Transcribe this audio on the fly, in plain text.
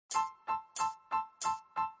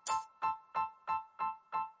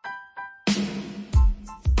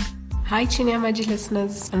Hi Chinyamaji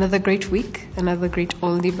listeners, another great week, another great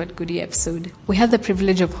Oldie but Goodie episode. We had the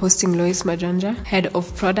privilege of hosting Lois Majanja, Head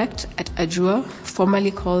of Product at Ajua,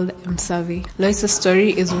 formerly called mSurvey. Lois's story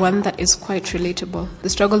is one that is quite relatable. The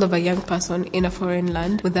struggle of a young person in a foreign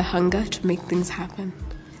land with the hunger to make things happen.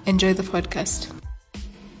 Enjoy the podcast.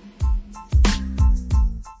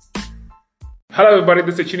 Hello everybody,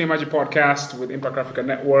 this is the Chinyamaji podcast with Impact Africa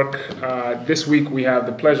Network. This week we have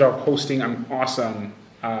the pleasure of hosting an awesome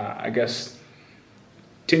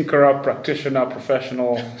tinkerer, practitioner,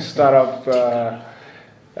 professional, startup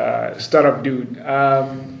dude.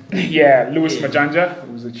 Louis Majanja,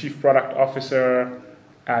 who's the Chief Product Officer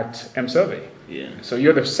at mSurvey. Yeah. So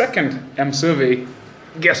you're the second mSurvey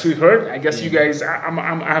guest we've heard. I guess you guys, I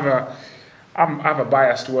have a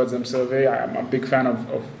bias towards mSurvey. I'm a big fan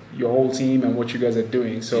of your whole team and what you guys are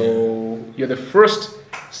doing. So you're the first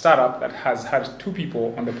startup that has had two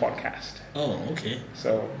people on the podcast. Oh, okay.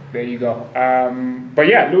 So there you go.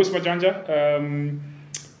 Louis Majanja,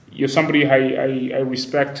 you're somebody I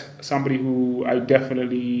respect, somebody who I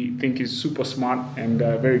definitely think is super smart and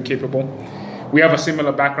very capable. We have a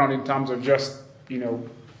similar background in terms of just,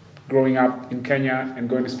 growing up in Kenya and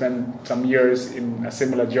going to spend some years in a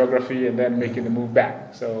similar geography and then making the move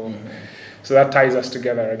back. So that ties us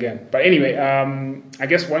together again. But anyway, I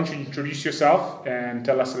guess why don't you introduce yourself and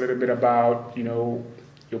tell us a little bit about,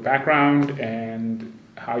 your background and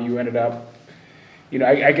how you ended up,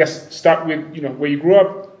 I guess start with, where you grew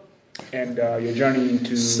up and your journey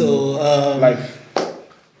into life.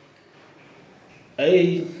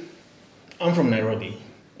 I'm from Nairobi,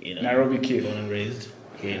 Nairobi kid. Born and raised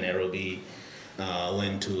here in Nairobi.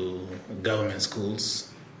 Went to government schools.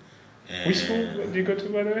 Which school did you go to,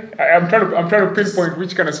 by the way? I'm trying to pinpoint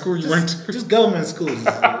which kind of school you went to. Just government schools.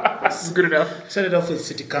 That's good enough. Started off with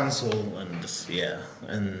city council and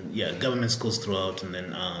government schools throughout, and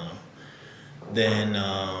then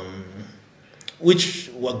which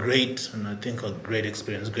were great, and I think a great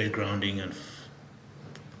experience, great grounding, and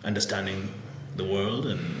understanding the world,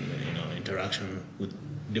 and interaction with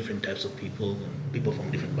different types of people and people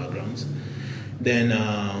from different backgrounds. Then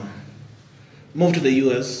moved to the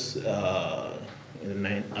US in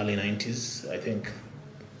the early 90s. I think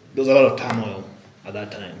there was a lot of turmoil at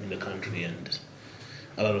that time in the country, and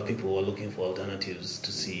a lot of people were looking for alternatives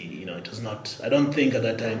to see, it was not, I don't think at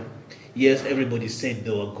that time, yes, everybody said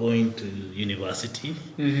they were going to university,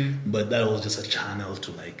 but that was just a channel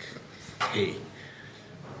to hey,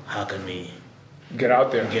 how can we get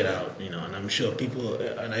out there? And I'm sure people,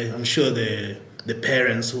 and I'm sure the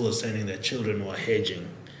parents who were sending their children were hedging.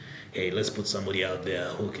 Hey, let's put somebody out there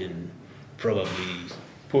who can probably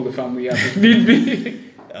pull the family out if need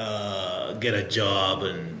be. Get a job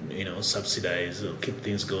and subsidize or keep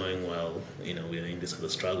things going while we're in this other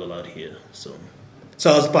struggle out here. So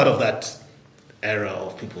I was part of that era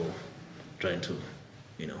of people trying to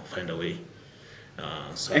find a way.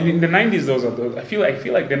 And in the 90s, I feel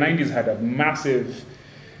like the 90s had a massive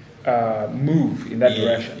move in that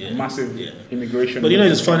direction, massive immigration. But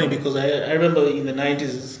it's funny because I remember in the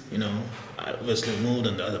 90s, I obviously moved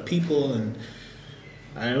and other people, and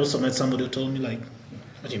I also met somebody who told me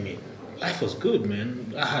what do you mean? Life was good,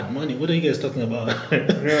 man. I had money. What are you guys talking about?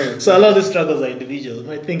 Really? So a lot of the struggles are individual.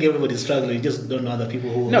 I think everybody's struggling. You just don't know other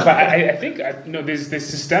people who. No, but I think there's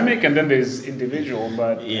systemic and then there's individual.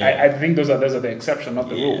 But I think those are the exception, not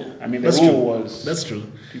the rule. I mean, the rule was that's true.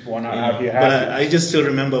 People are not happy. But I just still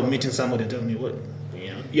remember meeting somebody and telling me, "What?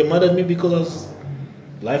 You're mad at me because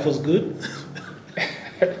life was good."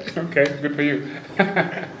 Okay, good for you.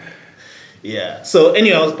 Yeah. So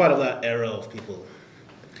anyway, I was part of that era of people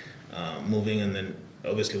moving, and then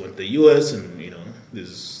obviously went to the US, and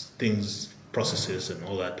there's things, processes, and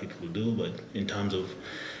all that people do. But in terms of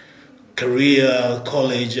career,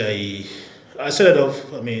 college, I started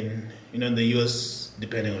off. I mean, in the US,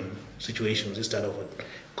 depending on situations, you start off at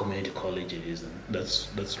community colleges, and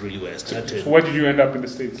that's really where I started. So where did you end up in the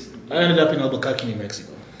States? I ended up in Albuquerque, New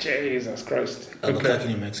Mexico. Jesus Christ. Albuquerque,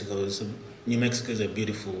 New Mexico. New Mexico is a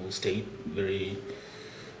beautiful state, very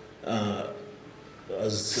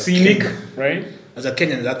scenic, right? As a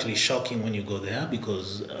Kenyan, it's actually shocking when you go there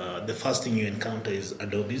because the first thing you encounter is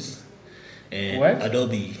adobes. And what?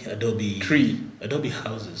 Adobe tree, Adobe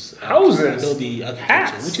houses, Adobe architecture,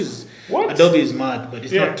 hats. Which is what? Adobe is mad, but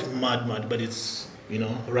it's not mad, but it's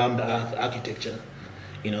around the architecture.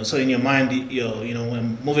 So in your mind, when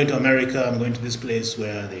I'm moving to America, I'm going to this place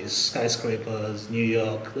where there's skyscrapers, New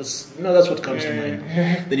York. That's what comes to mind.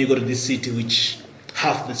 Then you go to this city, which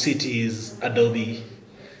half the city is Adobe.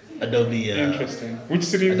 Interesting. Which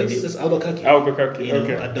city is this? It's Albuquerque. Albuquerque.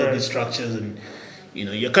 Okay. Adobe structures, and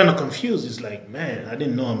you're kind of confused. It's like, man, I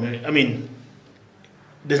didn't know America. I mean,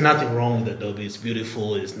 there's nothing wrong with Adobe. It's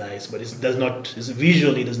beautiful, it's nice, but it's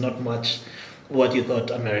visually, there's not much what you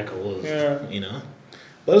thought America was. Yeah.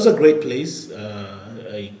 But it was a great place.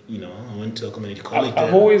 I went to a community college there.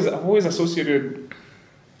 I've always associated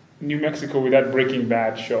New Mexico with that Breaking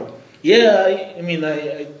Bad show. Yeah,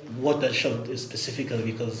 I watched that show specifically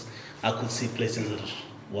because I could see places that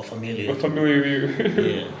were familiar. Familiar with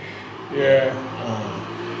you.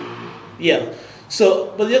 Yeah.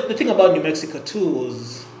 So, but the thing about New Mexico too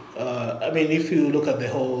was, if you look at the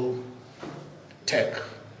whole tech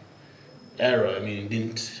era,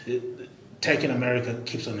 tech in America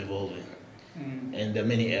keeps on evolving, and there are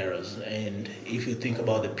many eras. And if you think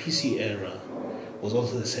about the PC era, was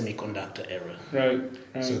also the semiconductor era.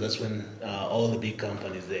 Right. So that's when all the big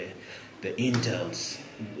companies, the Intels,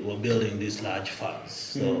 were building these large fabs.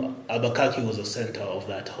 So Albuquerque was the center of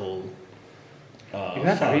that whole.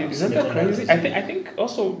 Isn't that crazy? I think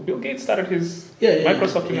also Bill Gates started his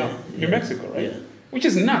Microsoft in New Mexico, right? Yeah. Which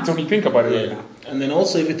is nuts when you think about it right now. And then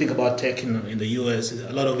also, if you think about tech in the US,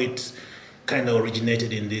 a lot of it kind of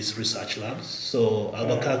originated in these research labs. So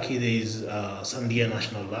Albuquerque, there is Sandia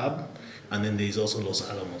National Lab, and then there is also Los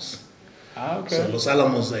Alamos. Okay. So Los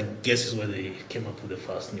Alamos, I guess, is where they came up with the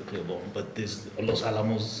first nuclear bomb. But there's Los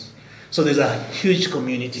Alamos. So there's a huge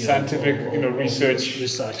community scientific, of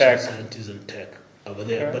research, tech. Scientists and tech over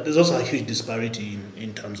there. Okay. But there's also a huge disparity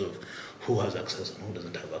in terms of who has access and who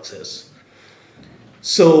doesn't have access.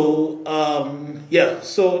 So,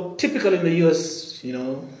 so typically in the US,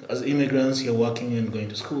 as immigrants, you're working and going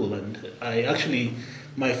to school. And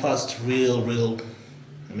my first real,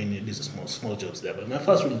 these are small jobs there, but my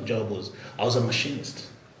first real job was, I was a machinist.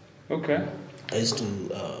 Okay. I used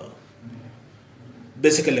to,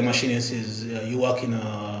 basically a machinist is, you work in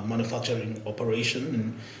a manufacturing operation,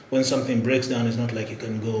 and when something breaks down, it's not like you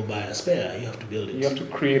can go buy a spare, you have to build it. You have to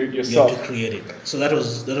create it yourself. You have to create it. So that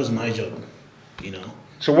was my job.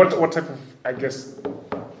 So what type of, I guess,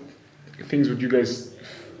 things would you guys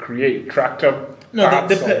create? Tractor? No,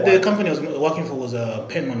 the company I was working for was a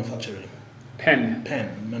pen manufacturing. Pen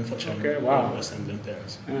manufacturing. Okay, wow. Assembling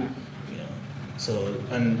pens. Yeah. So,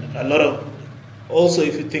 and a lot of, also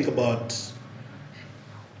if you think about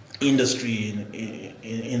industry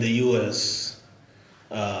in the US,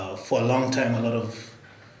 for a long time, a lot of,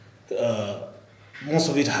 most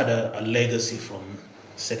of it had a legacy from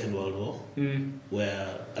Second World War,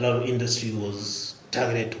 where a lot of industry was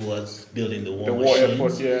targeted towards building the war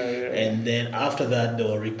machines. Effort, And then after that, they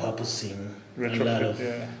were repurposing a lot of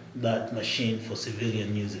yeah. that machine for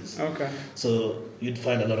civilian uses. Okay. So you'd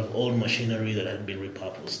find a lot of old machinery that had been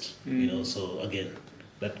repurposed. So again,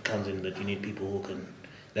 that comes in that you need people who can.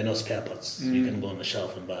 There are no spare parts. You can go on the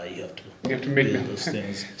shelf and buy. You have to make build them. those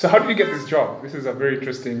things. So how did you get this job? This is a very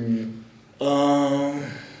interesting. So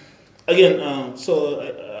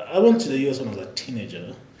I went to the US when I was a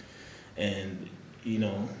teenager, and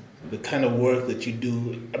the kind of work that you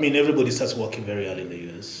do. Everybody starts working very early in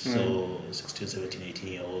the US. So 16, 17,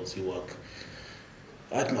 18-year-olds, you work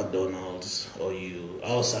at McDonald's, or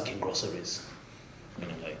I was sacking groceries.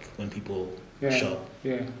 Like when people shop.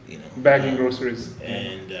 Yeah. Bagging groceries.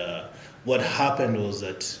 And what happened was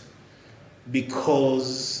that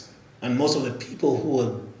and most of the people who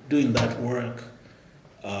are doing that work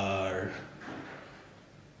are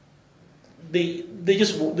they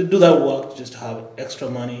do that work just to have extra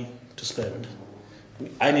money to spend.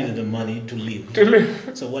 I needed the money to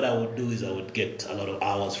live. So what I would do is I would get a lot of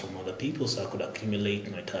hours from other people so I could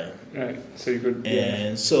accumulate my time. Right. So you could.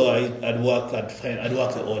 And so I'd work the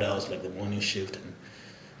odd hours, like the morning shift, and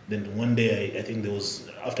then one day I think there was,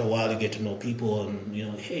 after a while you get to know people, and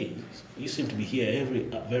hey, you seem to be here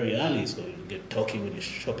very early, so you get talking with the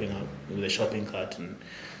shopping cart and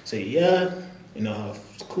say, I have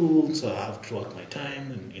school, so I have to work my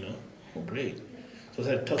time, and oh great. So I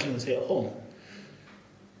started talking and say,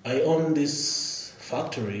 I own this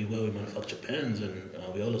factory where we manufacture pens, and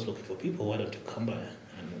we're always looking for people. Why don't you come by?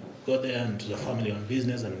 And got there, and it was a family-owned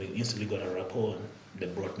business, and we instantly got a rapport, and they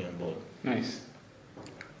brought me on board. Nice.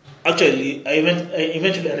 Actually, I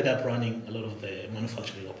eventually ended up running a lot of the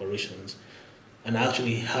manufacturing operations, and I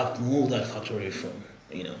actually helped move that factory from,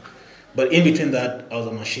 But in between that, I was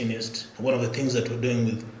a machinist. One of the things that we're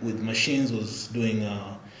doing with machines was doing,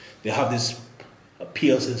 they have this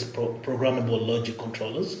PLCs, programmable logic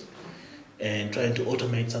controllers, and trying to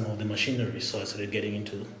automate some of the machinery. So I started getting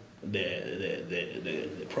into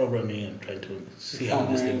the programming and trying to see how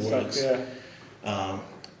this thing works.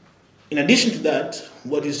 In addition to that,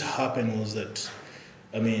 what used to happen was that,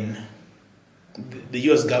 the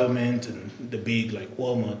U.S. government and the big like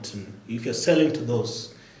Walmart, and if you're selling to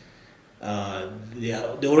those, they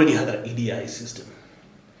already had an EDI system,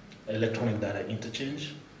 electronic data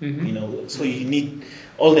interchange. So you need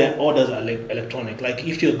all their orders are electronic. Like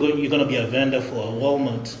if you're going to be a vendor for a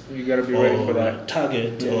Walmart, you got to be ready for that.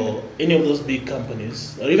 Target or any of those big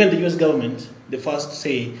companies, or even the U.S. government, they first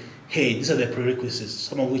say, "Hey, these are the prerequisites.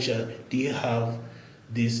 Some of which are, do you have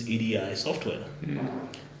this EDI software?"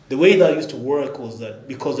 The way that used to work was that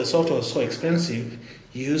because the software was so expensive,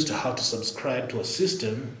 you used to have to subscribe to a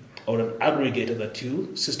system or an aggregator that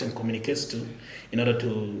your system communicates to in order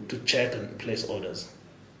to check and place orders.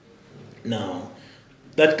 Now,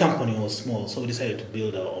 that company was small, so we decided to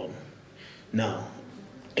build our own. Now,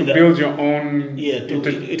 build your own.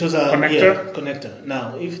 It was a connector. Connector.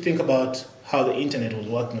 Now, if you think about how the internet was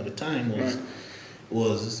working at the time,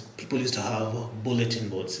 was people used to have bulletin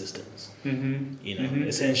board systems.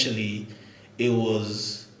 Essentially, it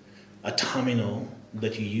was a terminal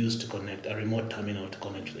that you used to connect, a remote terminal to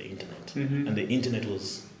connect to the internet, and the internet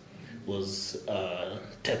was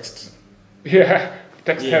text. Yeah.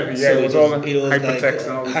 Text heavy, so it was all hypertext like, and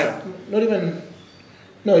all this stuff. Not even,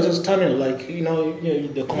 no, it was terminal, like,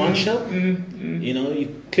 the command shell.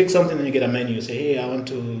 You click something and you get a menu, you say, hey, I want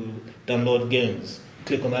to download games.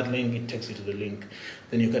 Click on that link, it takes you to the link.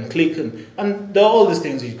 Then you can click, and there are all these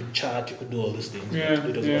things, you could chat, you could do all these things.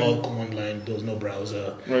 It was all command line, there was no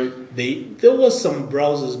browser. Right. There was some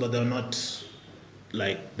browsers, but they're not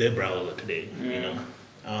like their browser today,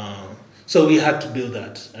 So we had to build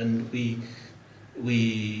that, and we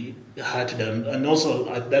had to do, and also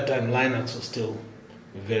at that time Linux was still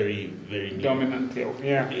very, very new. Dominant,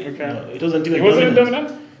 yeah. Okay. No, it wasn't even. It wasn't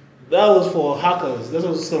dominant. That was for hackers. That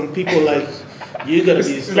was some people like you gotta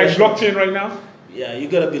be. It's like blockchain right now. Yeah, you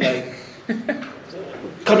gotta be like.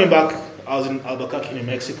 Coming back, I was in Albuquerque, New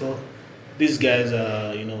Mexico. These guys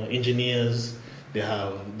are engineers.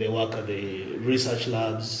 They work at the research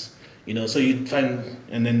labs. So you find,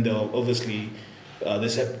 and then obviously the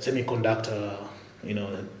semiconductor.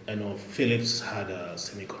 I know Philips had a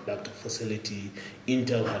semiconductor facility,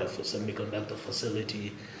 Intel had a semiconductor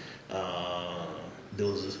facility.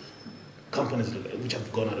 Those companies which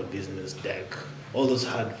have gone out of business, DEC, all those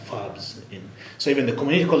had fabs in. So even the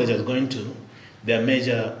community college I was going to,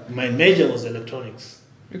 my major was electronics.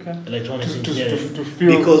 Okay. Electronics engineering.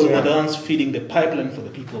 Because Madan's feeding the pipeline for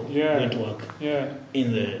the people going to work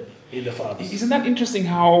in the fabs. Isn't that interesting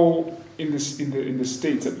how in the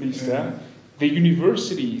States at least, the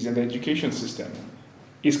universities and the education system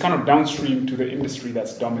is kind of downstream to the industry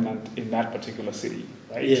that's dominant in that particular city,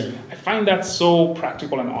 right? Yeah. I find that so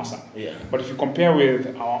practical and awesome. Yeah. But if you compare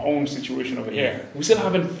with our own situation over here, we still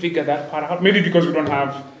haven't figured that part out. Maybe because we don't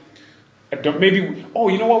have,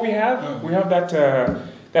 you know what we have? We have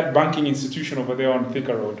that banking institution over there on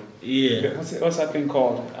Thika Road. Yeah. What's that thing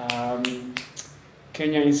called?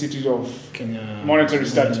 Kenya Institute of Monetary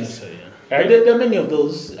Studies. Right? There are many of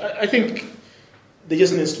those. I think there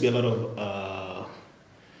just needs to be a lot of,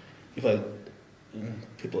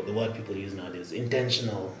 the word people use nowadays,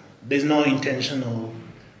 intentional. There's no intentional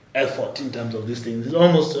effort in terms of these things. It's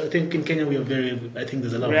almost, I think in Kenya I think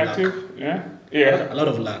there's a lot reactive, of luck. Yeah. A lot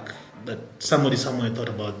of luck that somebody somewhere thought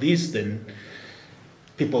about this, then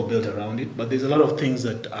people built around it. But there's a lot of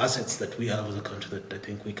assets that we have as a country that I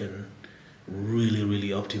think we can really, really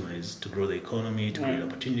optimize to grow the economy, to create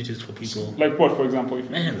opportunities for people. Like what, for example?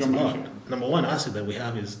 It's a lot. Number one asset that we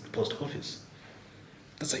have is the post office.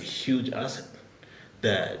 That's a huge asset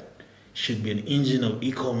that should be an engine of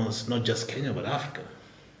e-commerce, not just Kenya, but Africa.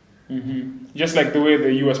 Mm-hmm. Just like the way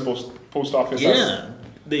the U.S. post office has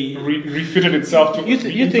refitted itself to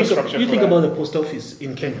infrastructure. You think about the post office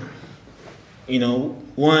in Kenya.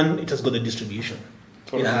 One, it has got the distribution.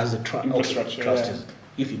 Totally. It has the infrastructure. Trust is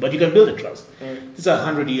iffy, but you can build a trust. Right. It's a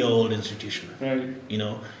 100-year-old institution. Right.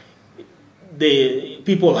 The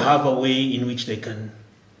people have a way in which they can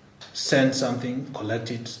send something,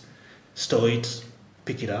 collect it, store it,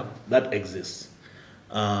 pick it up. That exists.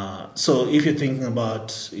 So if you're thinking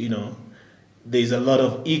about, there's a lot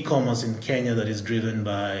of e-commerce in Kenya that is driven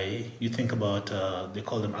by, you think about, they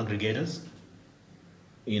call them aggregators.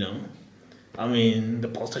 The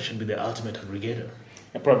poster should be the ultimate aggregator.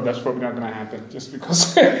 That's probably not going to happen, just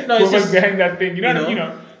because whoever's behind that thing,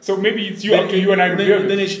 So maybe it's up to you and I to build it.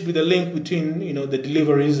 Then it should be the link between, the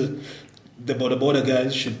deliveries. The border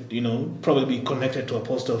guys should, probably be connected to a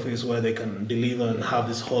post office where they can deliver and have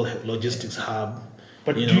this whole logistics hub.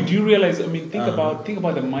 But do you realize? I mean, think about the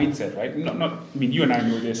mindset, right? Not. I mean, you and I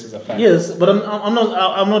know this as a fact. Yes, but I'm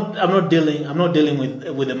not dealing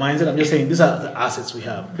with the mindset. I'm just saying these are the assets we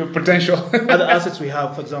have. The potential. Other assets we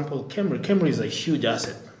have, for example, Camry is a huge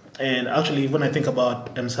asset. And actually, when I think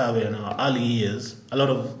about mSurvey in our early years, a lot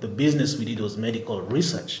of the business we did was medical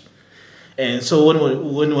research. And so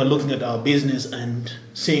when we're looking at our business and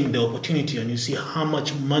seeing the opportunity, and you see how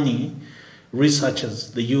much money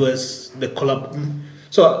researchers, the US, the collab,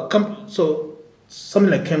 so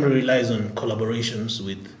something like Camry relies on collaborations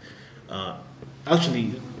with,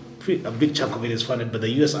 actually, a big chunk of it is funded by the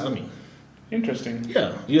US Army. Interesting.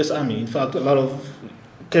 Yeah, US Army. In fact, a lot of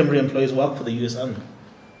Camry employees work for the US Army.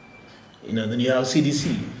 Then you have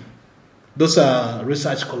CDC. Those are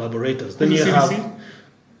research collaborators. Then you have,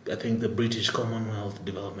 I think, the British Commonwealth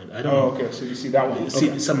Development. I don't know. Okay, so you see that one.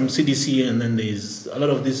 Okay. Some CDC, and then there's a lot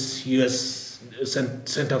of this US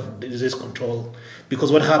Center of Disease Control. Because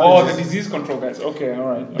what happens the disease control guys. Okay, all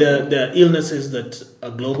right. Okay. There are illnesses that are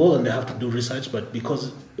global and they have to do research, but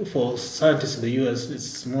because for scientists in the US,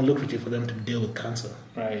 it's more lucrative for them to deal with cancer.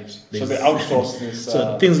 Right. So they outsource this.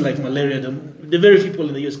 So things like malaria, the very few people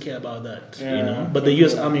in the US care about that, But the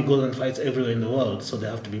US Army goes and fights everywhere in the world, so they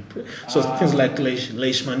have to be. So things like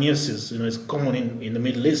leishmaniasis, is common in the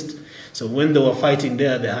Middle East. So when they were fighting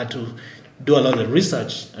there, they had to do a lot of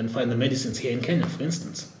research and find the medicines here in Kenya, for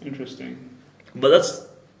instance. Interesting. But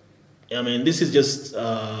this is just.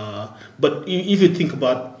 But if you think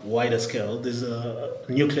about wider scale, there's a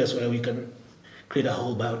nucleus where we can create a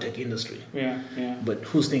whole biotech industry. Yeah. But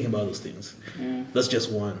who's thinking about those things? Yeah. That's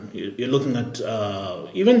just one. You're looking at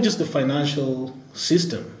even just the financial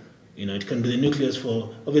system. It can be the nucleus for.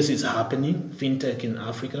 Obviously, it's happening, fintech in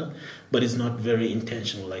Africa, but it's not very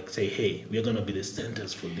intentional. Like say, hey, we're going to be the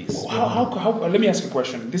centers for this. How? Let me ask you a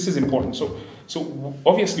question. This is important. So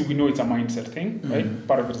obviously we know it's a mindset thing, right? Mm-hmm.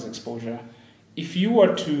 Part of it is exposure. If you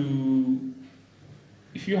had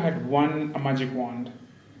a magic wand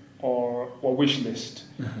or wish list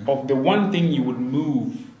mm-hmm. of the one thing you would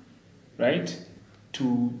move, right,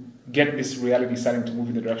 to get this reality starting to move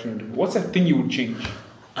in the direction of it, what's that thing you would change?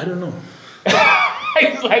 I don't know.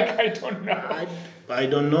 It's like I don't know. I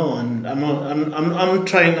don't know, and I'm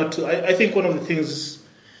trying not to. I think one of the things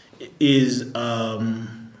is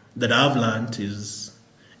that I've learned is,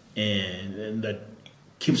 and that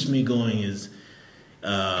keeps me going is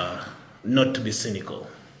not to be cynical.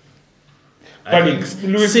 I think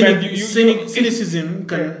cynicism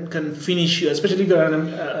can finish you, especially if you're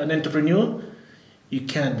an entrepreneur. You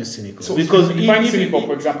can't be cynical. So because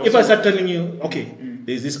for example, if I start telling you, okay,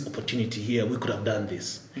 there's this opportunity here, we could have done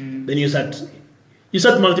this. Then you start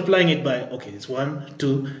multiplying it by, okay, it's 1,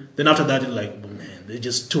 2. Then after that, it's like, oh, man, there's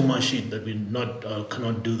just too much shit that we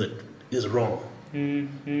cannot do that is wrong. And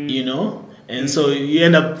so you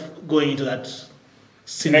end up going into that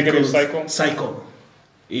negative cycle.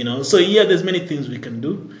 So there's many things we can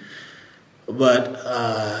do, but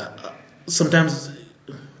sometimes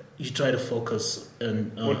you try to focus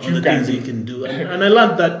on the things you can do. And I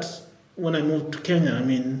learned that when I moved to Kenya,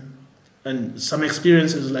 and some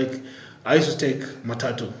experiences like I used to take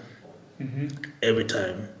matatu mm-hmm. every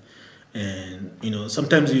time. And,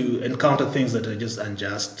 sometimes you encounter things that are just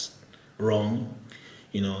unjust, wrong.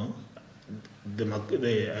 My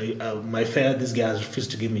fare, this guy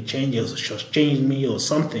refused to give me change, or changed me or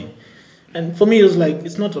something. And for me, it was like,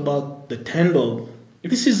 it's not about the $10.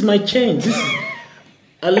 This is my change.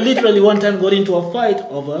 I literally one time got into a fight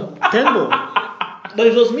over $10. But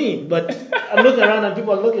it was me. But I'm looking around and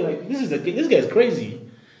people are looking like, this guy is crazy.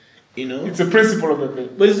 It's the principle of the thing.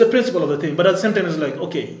 But it's the principle of the thing. But at the same time, it's like,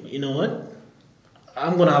 okay, you know what?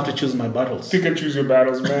 I'm gonna have to choose my battles. Pick and choose your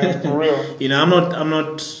battles, man. For real. I'm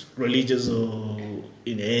not religious or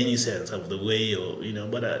in any sense of the way, or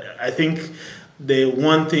But I think the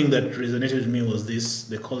one thing that resonated with me was this.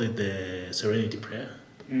 They call it the Serenity Prayer.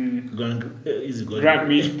 Grant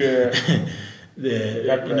me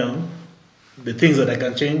the things that I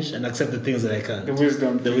can change and accept the things that I can't. The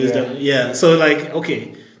wisdom. Yeah. So like,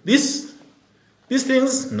 okay, these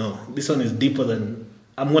things, no, this one is deeper than.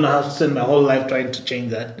 I'm gonna have to spend my whole life trying to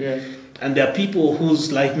change that. Yeah. And there are people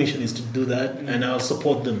whose life mission is to do that, mm-hmm. and I'll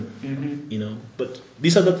support them. Mm-hmm. But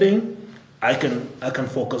this other thing, I can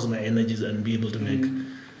focus my energies and be able to make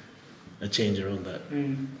a change around that.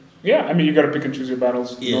 Mm. Yeah, you got to pick and choose your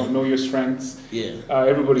battles. Yeah. Know your strengths. Yeah.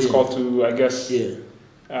 Everybody's called to, I guess, to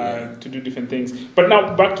do different things. But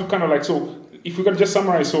now back to kind of like, so if we could just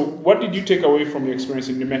summarize, so what did you take away from your experience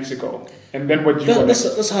in New Mexico? And then what you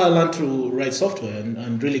That's how I learned to write software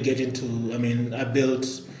and really get into,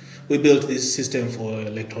 we built this system for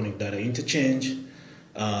electronic data interchange.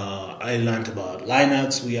 I learned about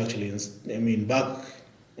Linux. We actually,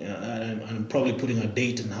 I'm probably putting a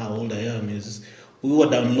date on how old I am, is we were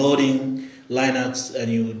downloading Linux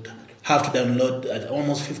and you would have to download at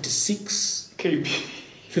almost 56 KB.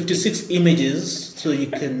 56 images so you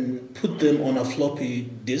can put them on a floppy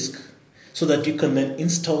disk so that you can then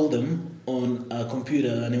install them on a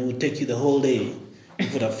computer, and it will take you the whole day. You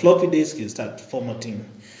put a floppy disk, you start format the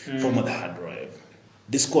hard drive.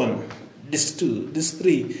 Disk 1, disk 2, disk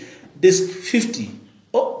 3, disk 50.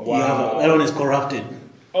 Oh, wow. That one is corrupted.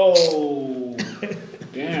 Oh,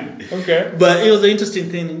 damn. Okay. But it was an interesting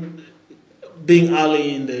thing being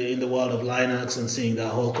early in the world of Linux and seeing that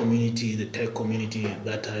whole community, the tech community at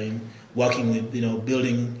that time, working with,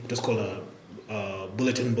 building, it was called a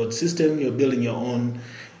bulletin board system. You're building your own,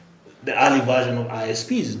 the early version of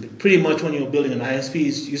ISPs. Pretty much when you were building an ISP,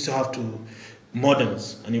 you used to have to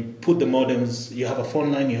modems, and you put the modems, you have a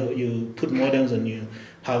phone line, you put modems, and you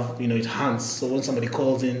have, it hands. So when somebody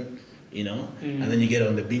calls in, and then you get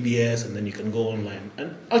on the BBS, and then you can go online.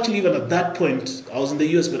 And actually, even at that point, I was in the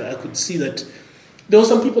US, but I could see that there were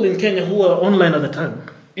some people in Kenya who were online at the time.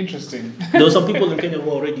 Interesting. There were some people in Kenya who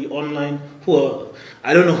were already online,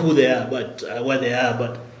 I don't know who they are, but where they are,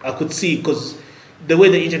 but I could see, because the way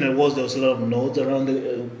the internet was, there was a lot of nodes around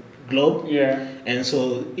the globe. Yeah. And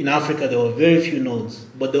so in Africa, there were very few nodes,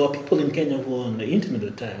 but there were people in Kenya who were on the internet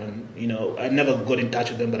at the time. And, I never got in touch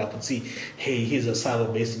with them, but I could see, hey, here's a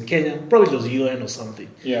server based in Kenya. Probably it was UN or something.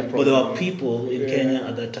 Yeah, probably. But there were people in Kenya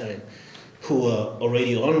at that time who were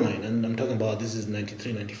already online. And I'm talking about, this is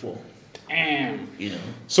 93, 94. Damn.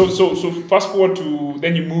 So fast forward to,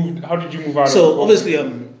 then you moved, how did you move out? So obviously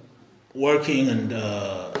I'm working and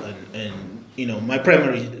my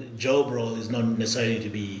primary job role is not necessarily to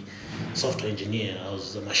be software engineer. I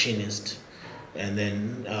was a machinist, and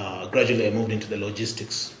then gradually I moved into the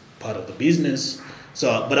logistics part of the business.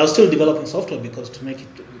 So, but I was still developing software because to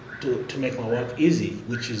make my work easy,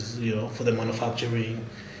 which is for the manufacturing,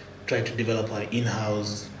 trying to develop our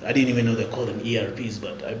in-house. I didn't even know they called them ERPs,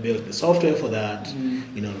 but I built the software for that.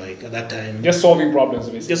 Like at that time, just solving problems,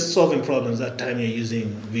 basically. Just solving problems. That time you're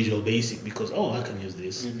using Visual Basic because I can use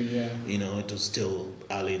this. Yeah. It was still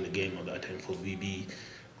early in the game at that time for VB.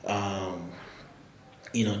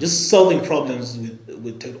 Just solving problems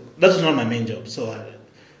with tech. That was not my main job. So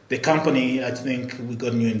the company, I think we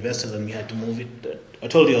got new investors and we had to move it. I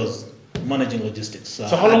told you I was managing logistics. So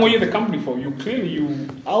how long were you in the company for?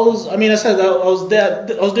 I said I was there.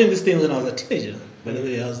 I was doing these things when I was a teenager. By the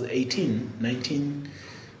way, I was 18, 19.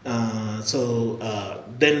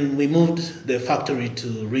 Then we moved the factory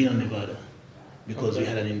to Reno, Nevada, because we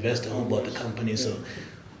had an investor who bought the company. So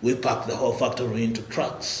we packed the whole factory into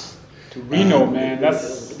trucks. To Reno, man,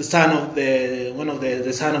 that's the son of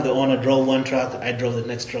the son of the owner drove one truck. I drove the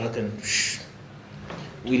next truck, and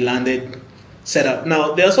we landed, set up.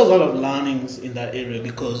 Now there's also a lot of learnings in that area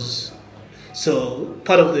because,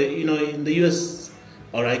 part of the in the US,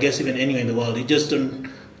 or I guess even anywhere in the world, you just don't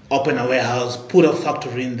open a warehouse, put a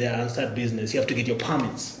factory in there, and start business. You have to get your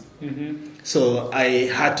permits. Mm-hmm. So I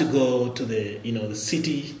had to go to the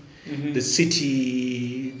city.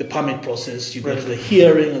 Mm-hmm. The permit process. You go to the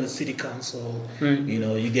hearing of the city council. Right.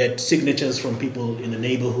 You get signatures from people in the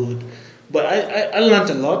neighborhood. But I learned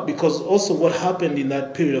a lot because also what happened in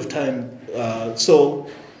that period of time.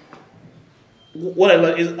 What I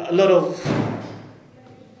learned is a lot of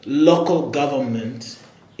local government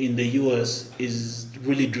in the US is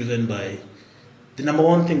really driven by the number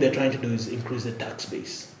one thing they're trying to do is increase the tax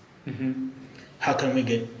base. Mm-hmm. How can we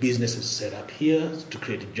get businesses set up here to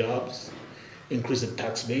create jobs, increase the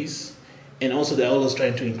tax base, and also they're always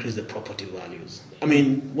trying to increase the property values. I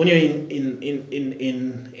mean, when you're in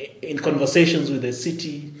conversations with the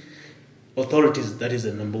city authorities, that is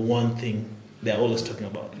the number one thing they're always talking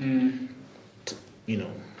about. Mm.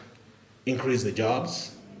 Increase the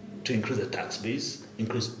jobs, to increase the tax base,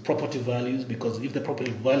 increase property values, because if the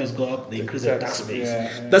property values go up, they increase the tax base.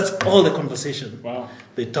 Yeah. That's all the conversation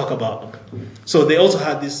they talk about. So they also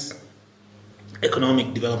had this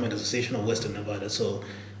Economic Development Association of Western Nevada. So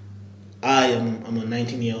I'm a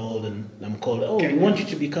 19-year-old and I'm called, we want you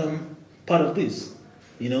to become part of this,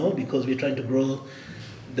 because we're trying to grow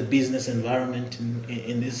the business environment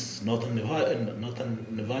in this Northern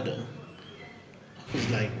Nevada. I was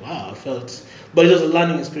like, wow, I felt... But it was a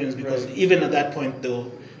learning experience because even at that point, though,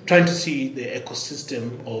 trying to see the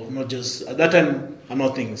ecosystem of not just... At that time, I'm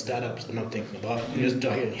not thinking startups, I'm not thinking about... I'm just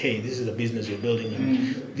talking, hey, this is a business you're building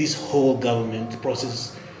and this whole government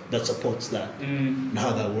process that supports that and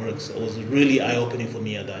how that works. It was really eye-opening for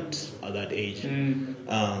me at that age.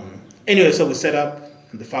 Anyway, so we set up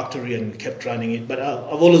the factory and we kept running it. But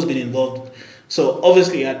I've always been involved So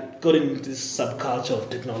obviously I got into this subculture of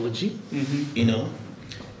technology, you know,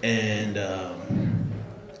 and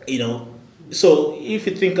you know, so if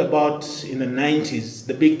you think about in the 90s,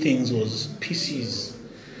 the big things was PCs,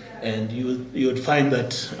 and you would find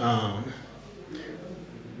that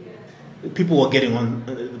people were getting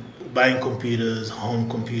on, buying computers, home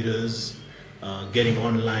computers, getting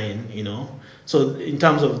online, you know. So in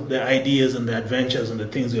terms of the ideas and the adventures and the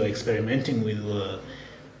things we were experimenting with were,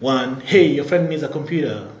 one, hey, your friend needs a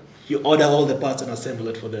computer. You order all the parts and assemble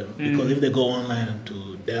it for them. Because if they go online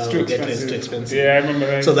to Dell, it's too expensive. Yeah, I remember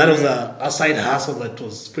that. So that was a side hustle that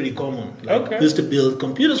was pretty common. Like, we used to build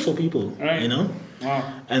computers for people, you know.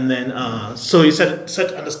 Wow. And then, so you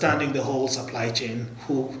start understanding the whole supply chain.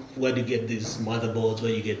 Where do you get these motherboards?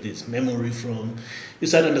 Where you get this memory from? You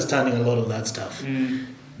start understanding a lot of that stuff.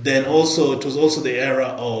 Then also, it was also the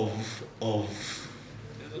era of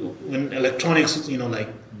when electronics, you know, like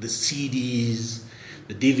the CDs,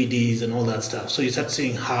 the DVDs, and all that stuff. So you start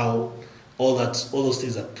seeing how all those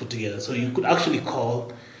things are put together. So you could actually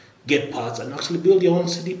get parts, and actually build your own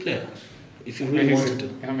CD player if you really wanted to.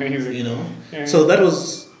 Amazing. You know. Yeah. So that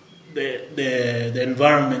was the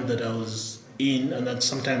environment that I was in, and that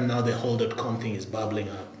sometime now the whole .com thing is bubbling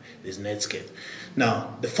up. There's Netscape.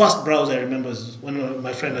 Now, the first browser I remember is when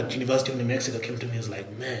my friend at University of New Mexico came to me and was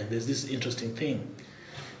like, man, there's this interesting thing.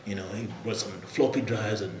 You know, he brought some floppy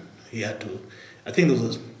drives, and he had to, I think it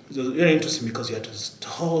was very interesting because you had to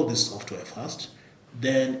install this software first,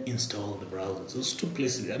 then install the browsers. Those two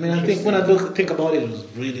places. I mean, I think when I think about it, it was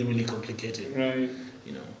really, really complicated. Right.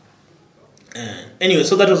 You know. And anyway,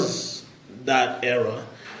 so that was that era.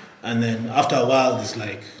 And then after a while, it's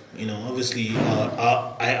like, you know, obviously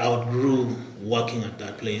I outgrew working at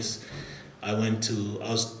that place. I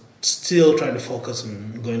was still trying to focus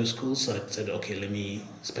on going to school, so I said, okay, let me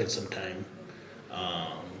spend some time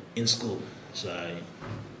in school. So I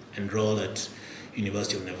enrolled at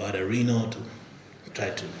University of Nevada, Reno to try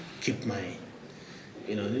to keep my,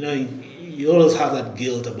 you know, you always have that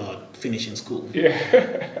guilt about finishing school.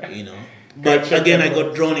 Yeah. You know. But again, I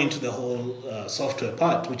got drawn into the whole software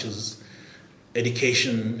part, which was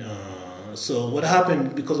education. So what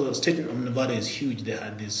happened, because the state of Nevada is huge, they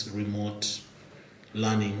had these remote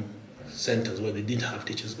learning centers where they didn't have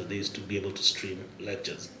teachers, but they used to be able to stream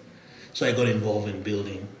lectures. So I got involved in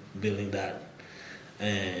building that,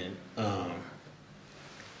 and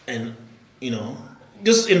you know,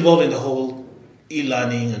 just involved in the whole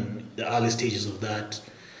e-learning and the early stages of that.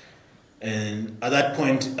 And at that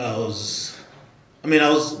point, I was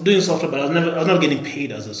doing software, but I was not getting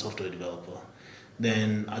paid as a software developer.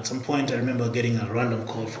 Then at some point, I remember getting a random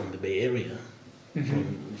call from the Bay Area,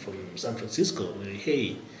 from San Francisco.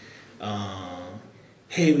 Hey,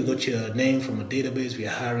 we got your name from a database. We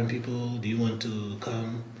are hiring people. Do you want to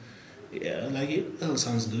come? Yeah, like it. That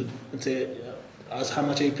sounds good. And say, ask how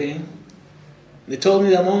much are you paying? They told me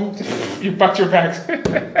the amount. You packed your bags.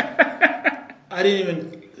 I didn't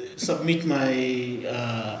even submit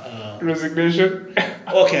my resignation.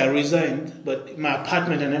 Okay, I resigned, but my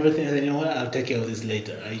apartment and everything, I said, you know what, I'll take care of this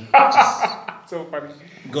later. I just so funny.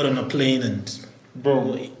 Got on a plane and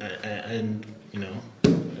boom, and you know,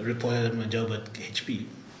 reported at my job at HP.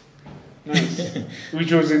 Nice.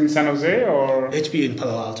 Which was in San Jose or HP in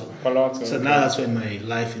Palo Alto. So okay. now that's when my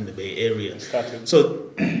life in the Bay Area started.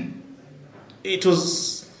 So it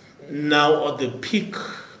was now at the peak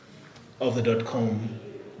of the .com,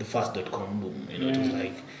 the first .com boom. You know, it was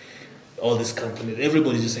like all these companies,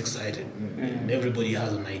 everybody's just excited, and everybody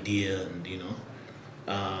has an idea, and you know.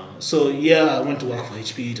 So yeah, I went to work for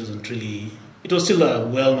HP. It was still a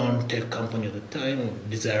well-known tech company at the time, a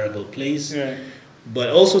desirable place. Yeah.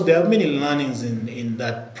 But also there are many learnings in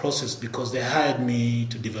that process, because they hired me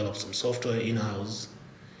to develop some software in-house.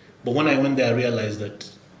 But when I went there, I realized that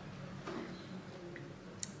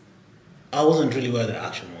I wasn't really where the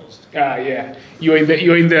action was. Yeah. You're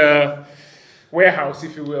in the warehouse,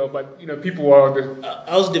 if you will, but you know, people were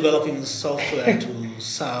I was developing software to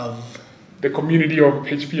serve the community of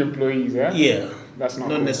HP employees. Yeah. That's not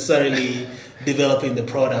cool. Necessarily developing the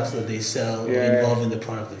products that they sell, or involved in the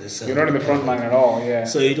product that they sell. You're not in the front line at all, yeah.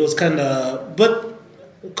 So it was kind of, but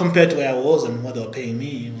compared to where I was and what they were paying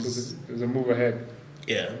me, it was a move ahead.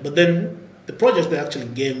 Yeah, but then the project they actually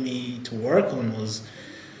gave me to work on was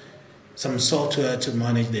some software to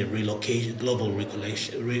manage the global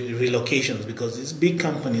relocations, because these big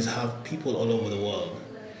companies have people all over the world,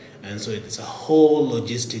 and so it's a whole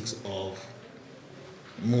logistics of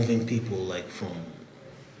moving people, like from,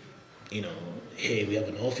 you know, hey, we have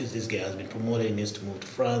an office, this guy has been promoted, he needs to move to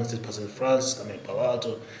France, this person in France, coming to Palo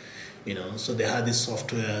Alto, you know. So they had this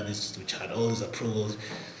software, which had all these approvals.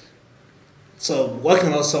 So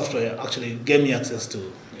working on software actually gave me access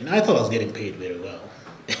to, I thought I was getting paid very well.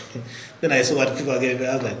 Then I saw what people are getting paid.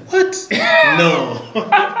 I was like, what? No.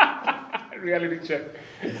 Reality check.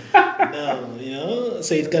 No,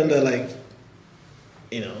 so it kind of like,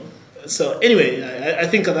 So anyway, I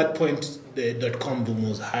think at that point the .com boom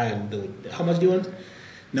was high. How much do you want?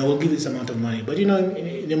 No, we'll give you this amount of money. But in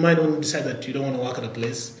your mind, when you decide that you don't want to work at a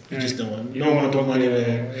place, you just don't want. No amount of money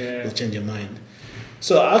will change your mind.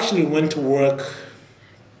 So I actually went to work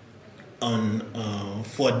on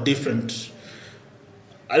for a different.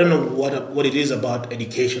 I don't know what it is about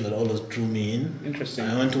education that always drew me in. Interesting.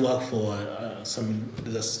 I went to work for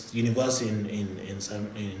this university in San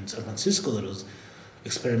Francisco that was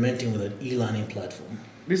experimenting with an e-learning platform.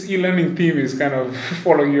 This e-learning theme is kind of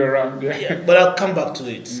following you around. Yeah, but I'll come back to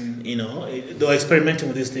it. They were experimenting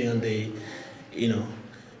with this thing, and they,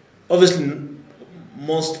 obviously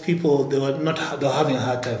most people they were having a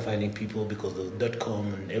hard time finding people because of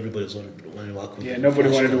 .com and everybody was wanting to work with. Yeah, nobody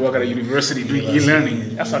wanted to work at a university doing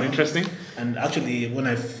e-learning. That sounds interesting. And actually, when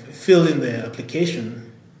I filled in the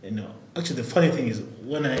application, actually the funny thing is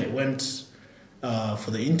when I went for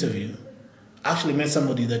the interview, I actually met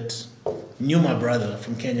somebody that knew my brother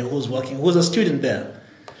from Kenya who was a student there,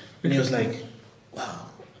 and he was like, "Wow."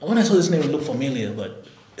 When I saw this name, it looked familiar, but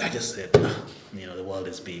I just said, the world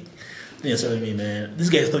is big. And he was telling me, man, this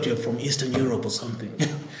guy thought you were from Eastern Europe or something.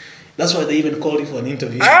 That's why they even called you for an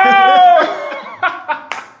interview. Oh!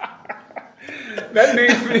 That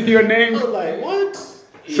name, your name. I was like, what?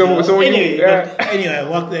 Anyway, I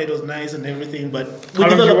worked there. It was nice and everything, but how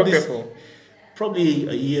long did you work there for? Probably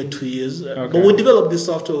a year, 2 years. Okay. But we developed this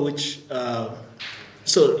software which,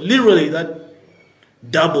 so literally that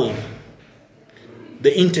doubled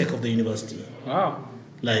the intake of the university. Wow.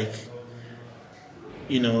 Like,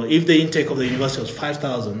 if the intake of the university was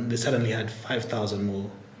 5,000, they suddenly had 5,000 more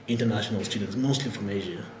international students, mostly from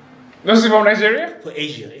Asia. Mostly from Nigeria? For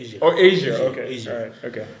Asia. Oh, Asia. Okay. Asia. All right.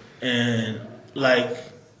 Okay. And like,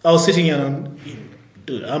 I was sitting here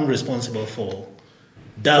dude, I'm responsible for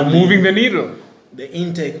doubling moving the needle. The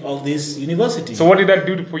intake of this university. So what did that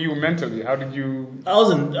do for you mentally? How did you... I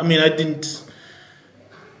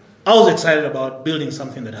was excited about building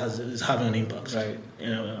something that is having an impact. Right.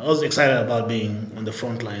 I was excited about being on the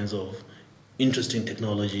front lines of interesting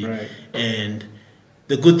technology. Right. And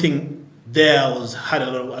the good thing there had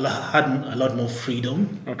a lot more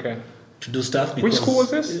freedom. Okay. To do stuff. Which school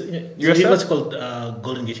was this? It's called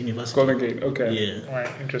Golden Gate University. Golden Gate. Okay. Yeah. All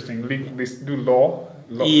right. Interesting. They do law.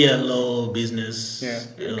 Yeah, law, business. Yeah.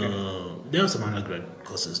 Okay. They have some undergrad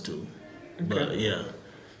courses too. Okay. But yeah.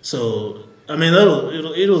 So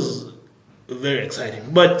it was very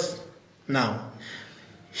exciting. But now,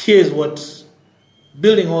 here's what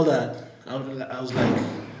building all that. I was like,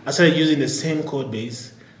 I started using the same code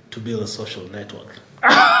base to build a social network.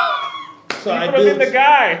 So I built the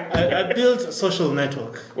guy. I built a social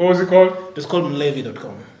network. What was it called? It was called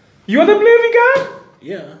mLevy.com. You're the Levy guy?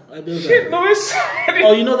 Yeah, I built Shit, that. Louis.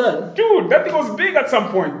 Oh, you know that? Dude, that thing was big at some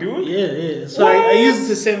point, dude. Yeah. So I used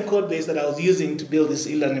the same code base that I was using to build this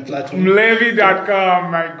e-learning platform. Levy.com,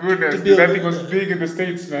 my goodness. build That thing was big in the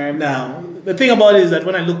States, man. Now, the thing about it is that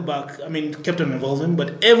when I look back, it kept on evolving,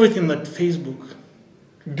 but everything that Facebook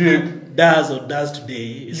does today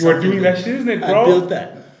is you are doing that shit, isn't it, bro? I built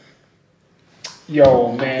that.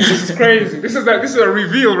 Yo, man, this is crazy. This is a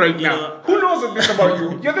reveal right now. Who knows this about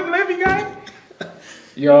you? You're the Levy guy?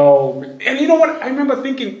 Yo, and you know what? I remember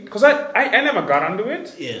thinking, because I never got onto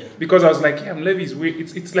it. Yeah. Because I was like, yeah, Levy's weird.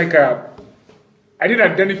 It's like I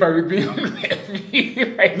didn't identify with being Levy.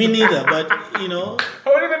 Me neither, but How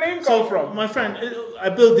did the name come from? My friend, I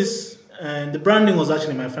built this, and the branding was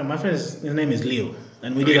actually my friend. My friend, his name is Leo.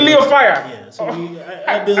 And we did Leo Fire. Yeah. So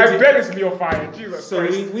I built I it. bet it's Leo Fire. Jesus So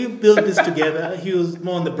Christ. we built this together. He was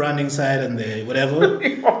more on the branding side and the whatever.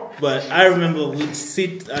 But I remember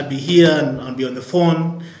I'd be here and I'd be on the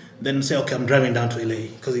phone, then say, okay, I'm driving down to LA,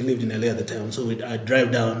 because he lived in LA at the time. So I'd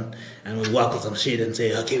drive down and we'd work on some shit and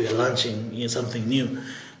say, okay, we're launching something new.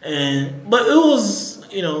 But it was,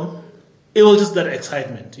 it was just that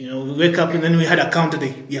excitement. We wake up and then we had a count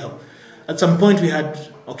at some point we had,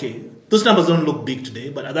 okay, those numbers don't look big today,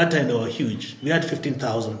 but at that time they were huge. We had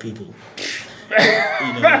 15,000 people.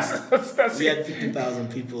 That's we had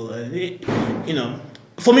 15,000 people. And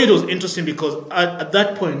for me it was interesting because at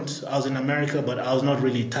that point I was in America, but I was not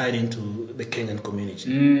really tied into the Kenyan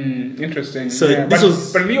community. Interesting. So yeah.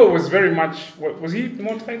 but Leo was very much. Was he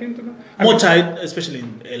more tied into that? More tied, especially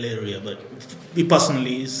in LA area. But me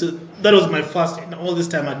personally, so that was my first. All this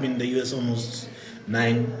time I'd been in the US almost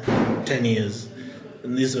 9-10 years.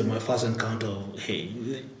 and this was my first encounter of, hey,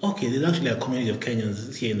 okay, there's actually a community of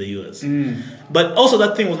Kenyans here in the US. But also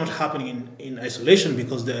that thing was not happening in isolation,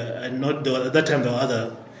 because at that time there were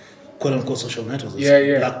other quote unquote social networks,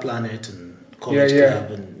 Black Planet and College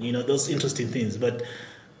Club and those interesting things. But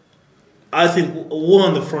I think we're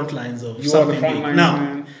on the front lines of something big.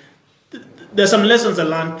 Now, there's some lessons I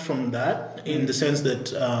learned from that, in the sense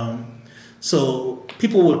that so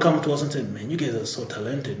people will come to us and say, man, you guys are so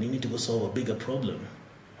talented, you need to go solve a bigger problem.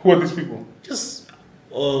 Who are these people? Just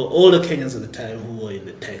all the Kenyans at the time who were in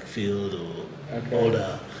the tech field, or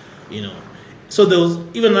older, So there was,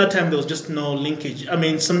 even that time, there was just no linkage. I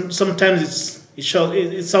mean, sometimes it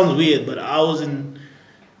sounds weird, but I was in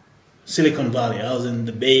Silicon Valley, I was in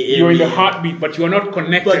the Bay Area. You're in the heartbeat, but you're not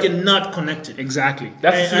connected. But you're not connected. Exactly.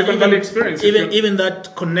 That's the Silicon Valley experience. Even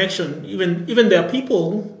that connection, even there are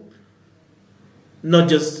people, not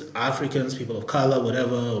just Africans, people of color,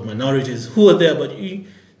 whatever, or minorities, who are there, but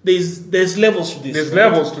there's levels to this. There's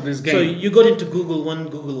levels to this game. So you got into Google,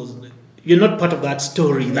 you're not part of that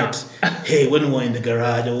story that, hey, when we were in the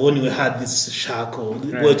garage, or when we had this shack, or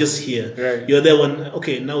we're just here. Right. You're there when,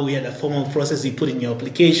 okay, now we had a formal process, you put in your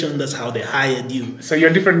application, that's how they hired you. So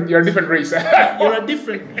you're a different race. You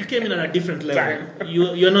came in at a different level.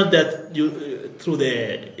 You're not that, through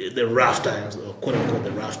the rough times, or quote unquote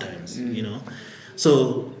the rough times,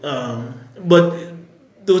 So, but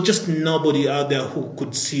there was just nobody out there who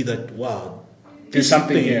could see that, wow, this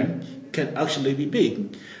thing can actually be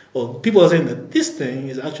big. Or people are saying that this thing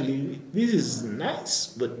is this is nice,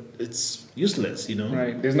 but it's useless,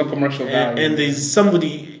 Right. There's no commercial value. And there's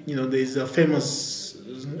somebody, there's a famous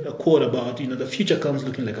quote about, the future comes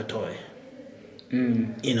looking like a toy.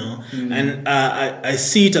 And I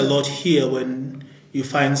see it a lot here when you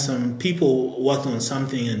find some people working on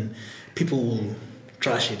something and people will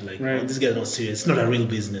trash it, like, oh, this guy's not serious, it's not a real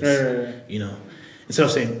business, Right. Instead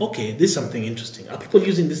of saying, okay, this is something interesting. Are people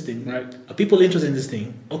using this thing? Right. Are people interested in this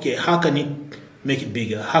thing? Okay, how can we make it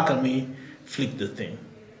bigger? How can we flip the thing?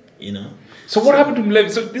 So what happened to Levi?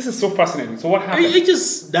 So this is so fascinating. So what happened? It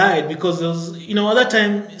just died because there was, at that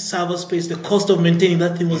time, server space, the cost of maintaining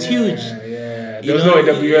that thing was huge. Yeah. There was no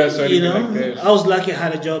AWS or anything like this. I was lucky I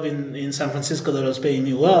had a job in San Francisco that was paying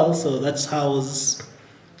me well, so that's how I was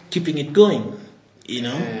keeping it going,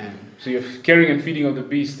 So you're carrying and feeding of the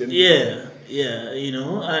beast. And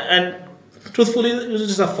and truthfully, it was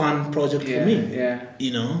just a fun project for me. Yeah.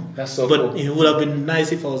 That's so cool. But it would have been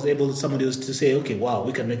nice if I was able, somebody else to say, okay, wow,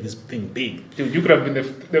 we can make this thing big. Dude, you could have been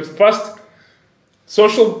the first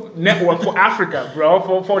social network for Africa, bro,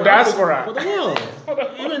 for diaspora. For the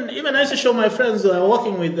world. Even I used to show my friends that I was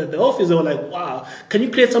working with at the office, they were like, wow, can you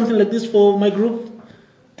create something like this for my group?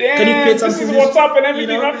 Damn, can you create something this is what's up and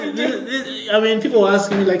everything. People were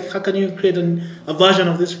asking me, like, how can you create a version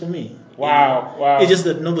of this for me? Wow. It's just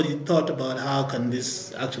that nobody thought about how can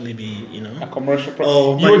this actually be, a commercial product.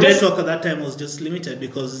 Oh, my network at that time was just limited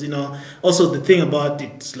because, also the thing about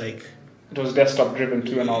it's like... It was desktop driven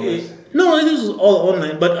too and all this. No, it was all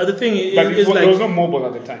online, but the thing is like... There was no mobile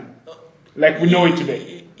at the time. Like we know it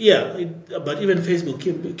today. Yeah, but even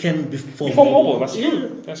Facebook came before mobile. That's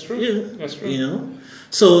true. That's true. Yeah. That's true.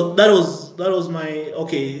 So that was my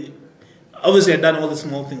obviously I'd done all the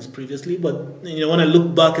small things previously, but when I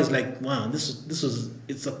look back, it's like, wow,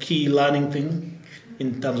 it's a key learning thing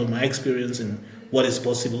in terms of my experience and what is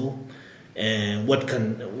possible and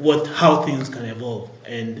how things can evolve,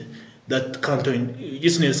 and that you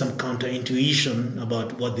just need some counter intuition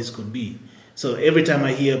about what this could be. So every time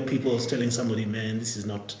I hear people telling somebody, man, this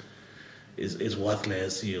is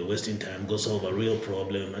worthless, you're wasting time, go solve a real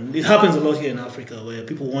problem. And it happens a lot here in Africa where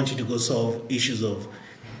people want you to go solve issues of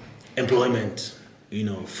employment,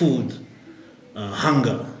 food,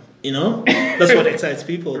 hunger, that's what excites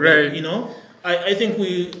people. Right. But, I think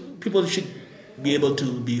people should be able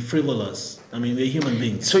to be frivolous. I mean, we're human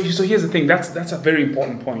beings. So here's the thing, that's a very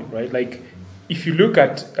important point, right? Like, if you look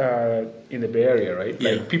at in the Bay Area, right?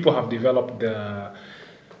 Like, people have developed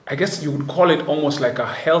I guess you would call it almost like a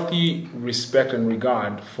healthy respect and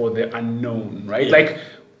regard for the unknown, right? Yeah. Like,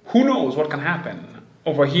 who knows what can happen?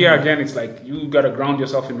 Over here, again, it's like you got to ground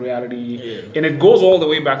yourself in reality. And it goes all the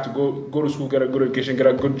way back to go to school, get a good education, get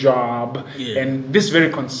a good job. And this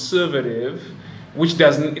very conservative, which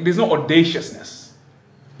there's no audaciousness,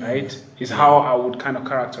 right? Is how I would kind of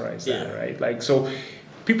characterize that, right? Like, so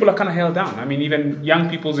people are kind of held down. I mean, even young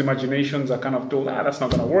people's imaginations are kind of told, that's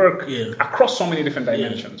not going to work across so many different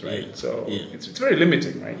dimensions, right? So it's very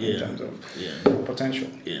limiting, right, in terms of potential.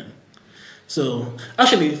 Yeah. So,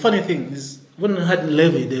 actually, funny thing is, when I had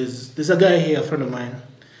Levi, there's a guy here, a friend of mine.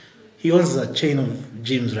 He owns a chain of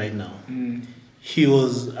gyms right now. he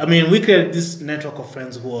was, I mean, we created this network of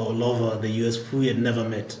friends who are all over the US who we had never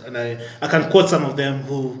met. And I can quote some of them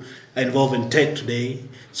who are involved in tech today.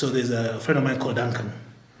 So there's a friend of mine called Duncan.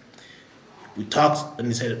 We talked and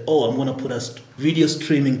he said, I'm going to put a video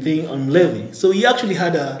streaming thing on Levy. So he actually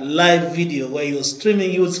had a live video where he would stream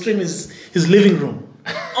his living room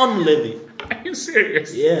on Levy. Are you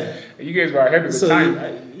serious? Yeah. You guys were ahead of the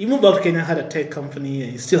time. He moved back to Kenya, had a tech company,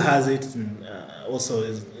 and he still has it, and also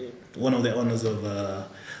is one of the owners of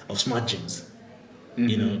Smart Gyms.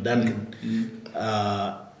 Mm-hmm. Duncan.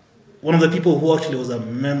 Mm-hmm. One of the people who actually was a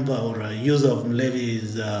member or a user of Levy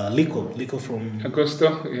is Liko from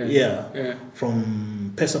Augusto. Yeah.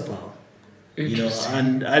 From Pesapal.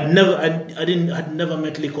 And I'd never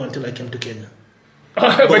met Liko until I came to Kenya.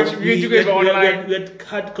 But you guys were online. We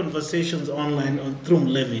had conversations online through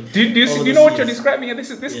Levy. Do you know what you're describing?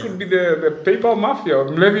 This could be the PayPal mafia or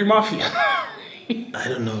Levy mafia. I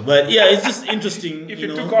don't know, but yeah, it's just interesting. If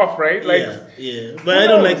it took off, right? Like, yeah. But I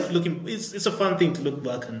don't like looking. It's a fun thing to look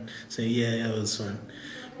back and say, yeah, it was fun.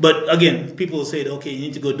 But again, people said, okay, you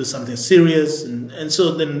need to go do something serious, and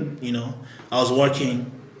so then I was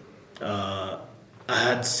working. I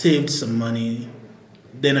had saved some money.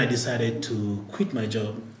 Then I decided to quit my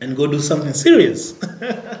job and go do something serious.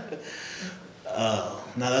 Now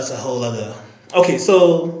that's a whole other. Okay,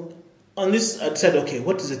 so on this, I said, okay,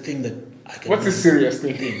 what is the thing that I can? What's the serious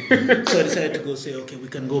thing? So I decided to go say, okay, we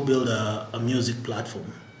can go build a music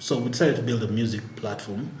platform. So we decided to build a music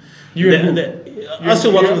platform. I was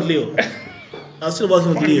still working with Leo. I was still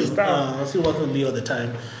working with Leo at the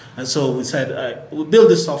time, and so we said we build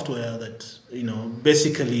this software that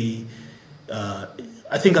basically.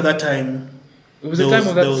 I think at that time it was the time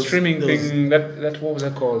of that streaming thing. That what was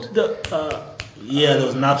that called? There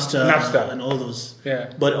was Napster and all those.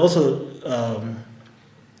 Yeah. But also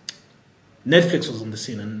Netflix was on the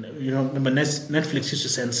scene, and remember Netflix used to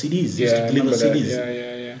send CDs, used to deliver CDs.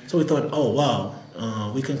 Yeah. So we thought, oh wow,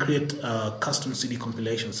 we can create a custom CD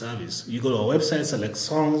compilation service. You go to our website, select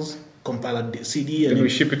songs, compile a CD, and then we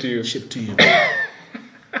ship it to you.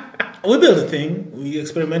 We built a thing. We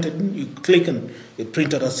experimented. You click and it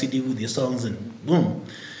printed a CD with your songs, and boom.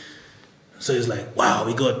 So it's like, wow,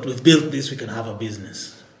 we've built this. We can have a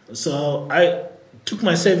business. So I took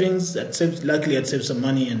my savings. Luckily, I'd saved some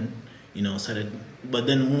money, and started. But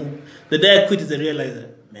then the day I quit, I realized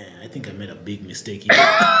that, man, I think I made a big mistake here.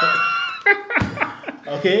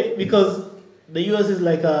 Okay, because the US is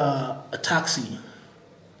like a taxi.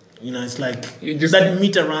 It's like that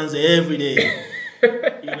meter runs every day.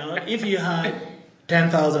 If you had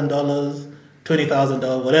 $10,000,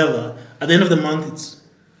 $20,000, whatever, at the end of the month,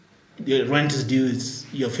 your rent is due. It's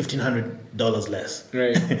your $1,500 less.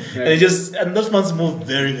 Right. and those months move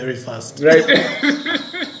very, very fast. Right.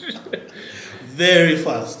 Very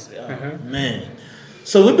fast, man.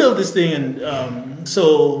 So we built this thing, and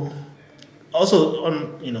so also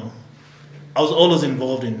I was always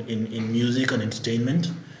involved in music and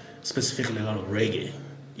entertainment, specifically a lot of reggae.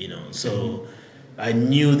 So. I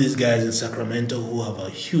knew these guys in Sacramento who have a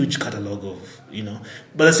huge catalog of,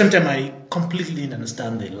 but at the same time, I completely didn't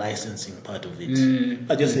understand the licensing part of it.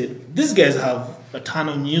 I just said, these guys have a ton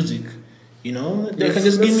of music, they can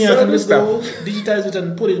just give me, I can just go digitize it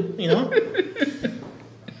and put it,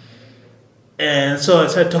 And so I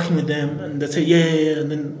started talking with them, and they said, yeah.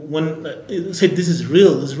 And then when they said, this is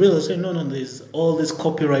real, I said, no, there's all this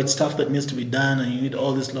copyright stuff that needs to be done, and you need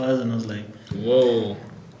all these lawyers, and I was like, whoa.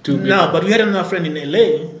 No, but we had another friend in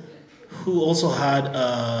LA who also had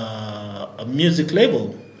a music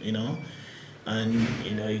label, and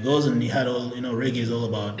he goes and he had all reggae is all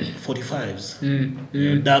about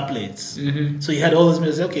 45s, dark plates. Mm-hmm. So he had all this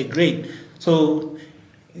music. Okay, great. So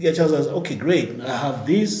he tells us, okay, great. I have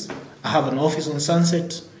this. I have an office on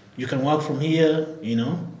Sunset. You can work from here.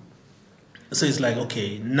 So it's like,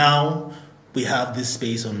 okay, now we have this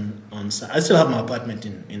space on. I still have my apartment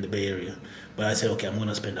in the Bay Area. But I said, okay, I'm going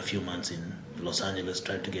to spend a few months in Los Angeles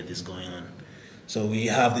trying to get this going on. So we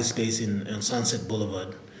have this space in Sunset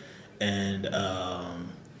Boulevard. And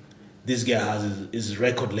this guy has his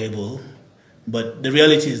record label. But the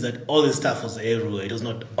reality is that all this stuff was everywhere. It was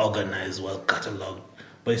not organized, well cataloged.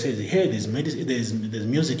 But he says, hey, there's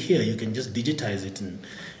music here. You can just digitize it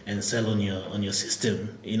and sell on your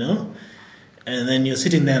system, And then you're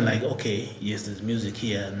sitting there like, okay, yes, there's music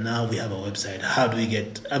here. Now we have a website. How do we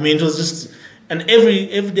get... it was just... And every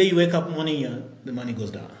day you wake up morning, the money goes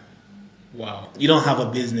down. Wow. You don't have a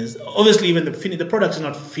business. Obviously, even the product is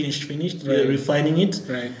not finished. Right. We're refining it.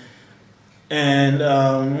 Right. And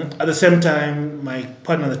at the same time, my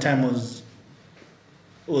partner at the time was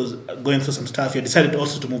going through some stuff. He decided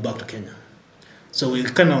also to move back to Kenya. So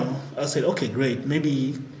I said, okay, great.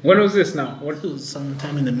 Maybe When was this now? it was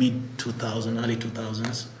sometime in the mid 2000s, early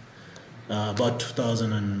 2000s, about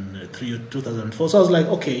 2003 or 2004. So I was like,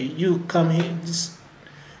 okay, you come here,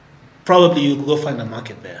 probably you go find a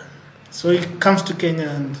market there. So he comes to Kenya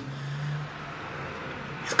and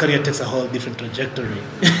his career takes a whole different trajectory.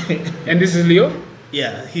 And this is Leo?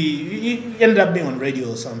 Yeah, he ended up being on radio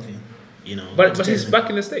or something, But he's back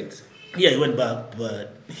in the States. Yeah, he went back,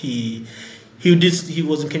 but he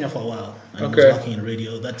was in Kenya for a while and Okay. was working in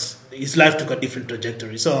radio. His life took a different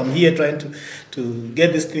trajectory. So I'm here trying to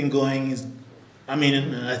get this thing going.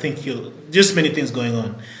 I think just many things going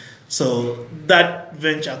on. So that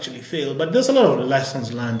venture actually failed, but there's a lot of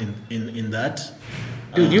lessons learned in that.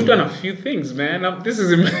 Dude, you've done a few things, man. This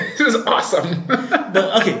is awesome.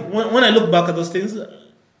 But okay, when I look back at those things,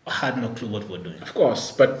 I had no clue what we're doing. Of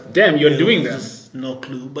course, but damn, you're doing them. No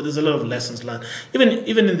clue, but there's a lot of lessons learned. Even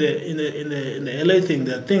in the LA thing,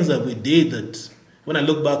 there are things that we did that when I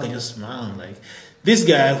look back, I just smile. Like this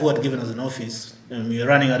guy who had given us an office, and we were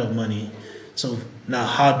running out of money. So now,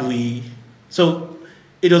 how do we? So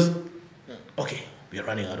it was okay. We are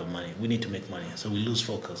running out of money. We need to make money. So we lose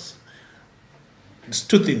focus. There's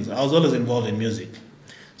two things. I was always involved in music.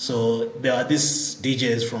 So there are these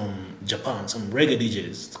DJs from Japan, some reggae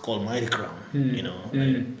DJs called Mighty Crown.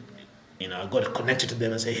 I got connected to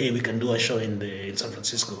them and say, hey, we can do a show in San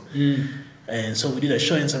Francisco. And so we did a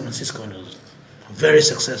show in San Francisco and it was very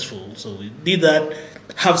successful. So we did that,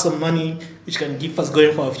 have some money which can keep us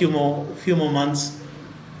going for a few more months.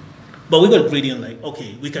 But we got greedy and like,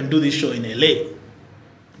 okay, we can do this show in LA.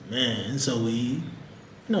 Man, so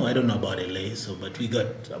I don't know about LA, but we got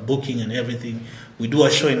a booking and everything. We do a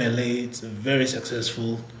show in LA, it's very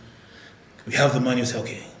successful. We have the money, we say,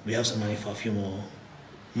 okay, we have some money for a few more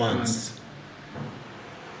months.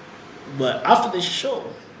 But after the show,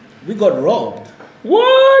 we got robbed.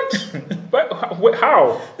 What? But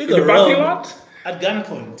how? We In got the parking robbed lot? at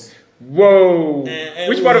gunpoint. Whoa. And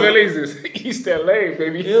Which part of LA is this? East LA,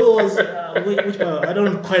 baby. It was, which part? I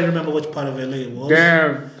don't quite remember which part of LA it was.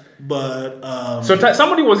 Damn. But So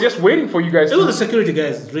somebody was just waiting for you guys. It was the security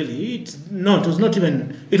guys, really. It was not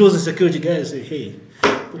even. It was the security guys say, "Hey,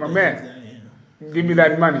 My man, give me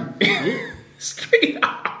that money." Straight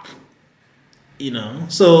up.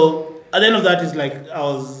 So at the end of that, it's like I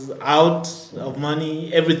was out of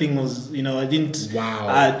money. Everything was, I didn't. Wow.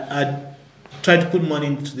 I tried to put money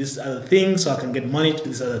into this other thing so I can get money to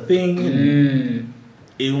this other thing. It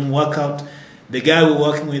didn't work out. The guy we were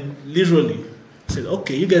working with literally said,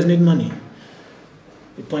 "Okay, you guys need money."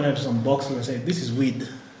 He pointed to some boxes and said, "This is weed."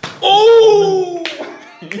 Oh!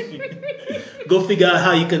 Go figure out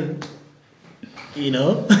how you can,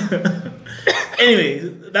 Anyway,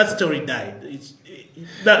 that story died.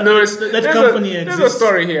 That company exists. There's a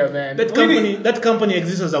story here, man. That company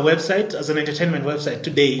exists as a website, as an entertainment website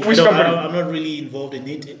today. Which company? I'm not really involved in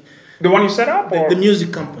it. The one you set up, or the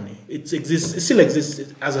music company? It still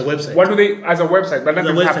exists as a website. What do they as a website? But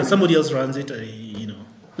nothing's happening. Somebody else runs it.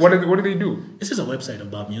 What do they do? It's just a website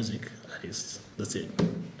about music. That's it.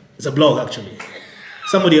 It's a blog actually.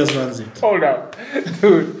 Somebody else runs it. Hold up,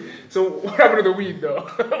 dude. So what happened to the weed, though?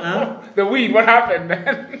 The weed. What happened,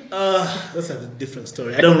 man? That's a different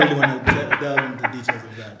story. I don't really want to delve into the details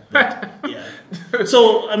of that. But yeah.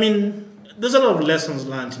 So there's a lot of lessons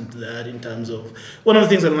learned into that. In terms of one of the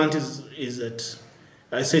things I learned is that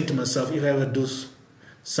I said to myself, if I ever do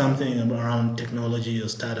something around technology or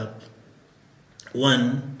startup,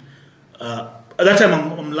 at that time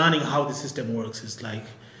I'm learning how the system works. It's like,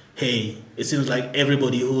 hey, it seems like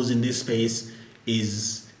everybody who's in this space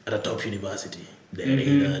is at a top university. They're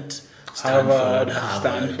either at Stanford,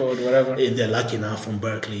 whatever. They're lucky enough from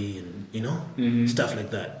Berkeley, and stuff like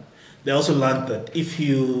that. They also learned that if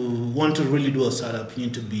you want to really do a startup, you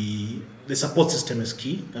need to the support system is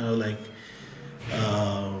key.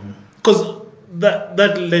 Because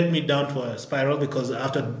that led me down to a spiral. Because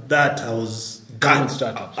after that, I was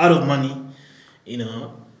out of money.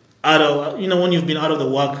 When you've been out of the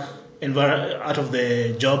work out of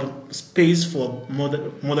the job space for more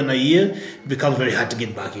than a year, it becomes very hard to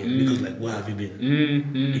get back in because where have you been?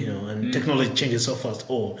 And technology changes so fast.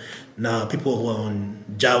 Now people who are on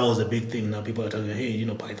Java is a big thing. Now people are telling you, hey,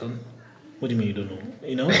 Python? What do you mean you don't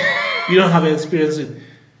know? You don't have experience with.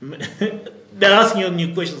 They're asking you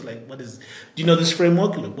new questions like, do you know this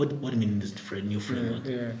framework? Like, what do you mean this new framework?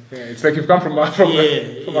 Yeah. It's like you've come from a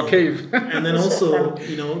cave. And then also,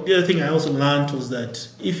 the other thing I also learned was that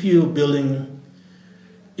if you're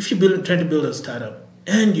trying to build a startup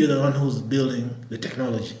and you're the one who's building the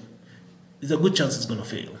technology, there's a good chance it's going to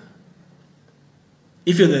fail.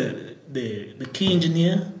 If you're the key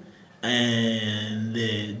engineer and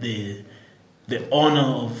the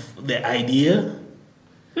honor of the idea.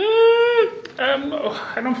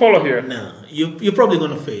 I don't follow here. No, you're probably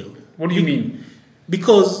going to fail. What do you mean?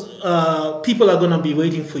 Because people are going to be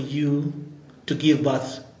waiting for you to give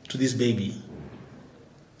birth to this baby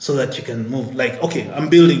so that you can move. Like, okay, I'm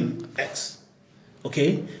building X.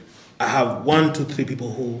 Okay? I have 1, 2, 3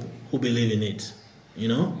 people who believe in it. You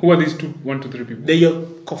know? Who are these 1, 2, 3 people? They're your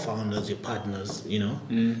co-founders, your partners, you know?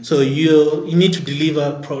 So you need to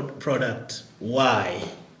deliver product Y.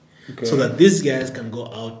 Okay. So that these guys can go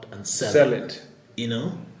out and sell it. You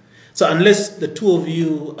know? So unless the two of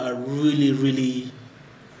you are really, really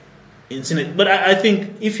insane. But I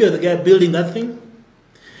think if you're the guy building that thing,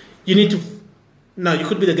 you need to... Now, you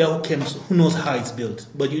could be the guy who knows how it's built,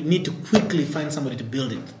 but you need to quickly find somebody to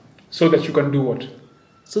build it. So that you can do what?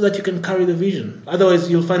 So that you can carry the vision.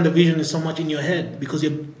 Otherwise, you'll find the vision is so much in your head because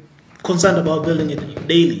you're concerned about building it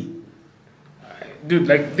daily. Dude,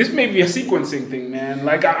 like, this may be a sequencing thing, man.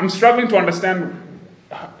 Like, I'm struggling to understand.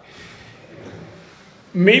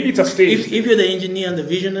 Maybe it's a stage. If you're the engineer and the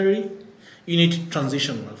visionary, you need to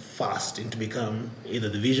transition fast into become either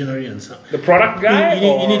the visionary and the product guy.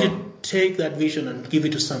 You need to take that vision and give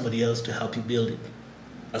it to somebody else to help you build it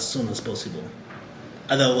as soon as possible.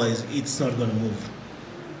 Otherwise, it's not going to move.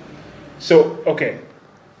 So, okay,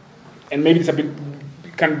 and maybe it's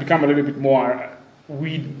can become a little bit more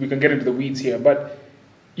we can get into the weeds here, but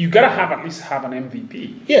you gotta at least have an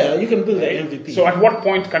MVP. Yeah, you can build an MVP. So at what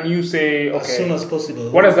point can you say, okay, as soon as possible?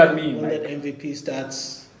 What does that mean? When that MVP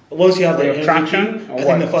starts, once you have the MVP, traction, I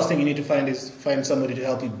think the first thing you need to find somebody to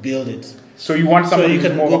help you build it. So you want somebody so you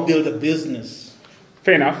can go build a business.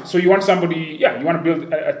 Fair enough. So you want somebody, you want to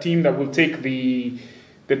build a team that will take the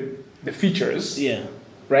features,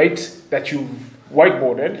 right, that you've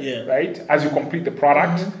whiteboarded, right, as you complete the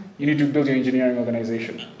product. You need to build your engineering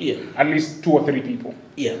organization. Yeah. At least 2 or 3 people.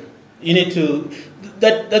 Yeah. You need to...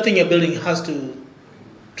 That thing you're building has to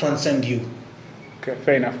transcend you. Okay,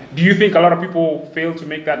 fair enough. Do you think a lot of people fail to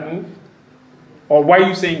make that move? Or why are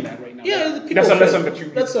you saying that right now? Yeah, that's a lesson that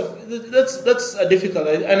you... That's a difficult...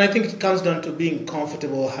 And I think it comes down to being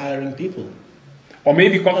comfortable hiring people. Or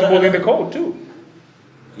maybe comfortable in the code too.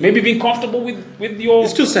 Maybe being comfortable with your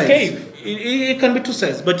it's two sides. Cave. It can be 2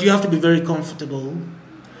 sides, but you have to be very comfortable...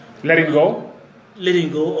 Letting go,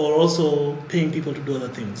 or also paying people to do other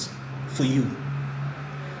things for you.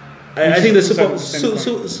 I think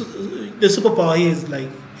the superpower here is like,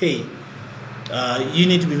 hey, you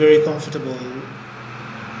need to be very comfortable.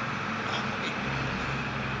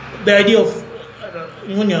 The idea of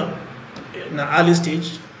when you're in an early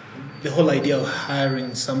stage, the whole idea of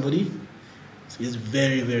hiring somebody is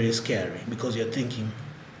very, very scary because you're thinking,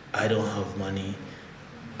 I don't have money.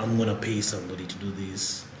 I'm gonna pay somebody to do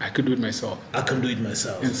this. I could do it myself. I can do it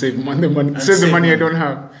myself and save money. Save the money I don't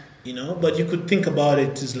have. You know, but you could think about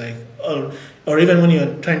it as like, or even when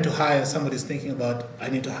you're trying to hire, somebody's thinking about, I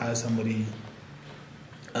need to hire somebody.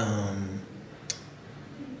 Okay,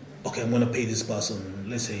 I'm gonna pay this person.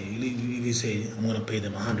 Let's say if you say I'm gonna pay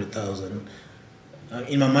them 100,000.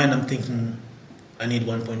 In my mind, I'm thinking I need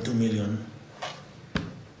 1.2 million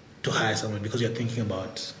to hire somebody because you're thinking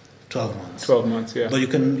about 12 months. 12 months, yeah. But you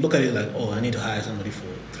can look at it like, I need to hire somebody for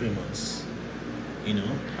 3 months. You know?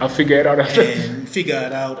 I'll figure it out after. And figure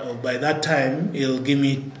it out. Or by that time, it'll give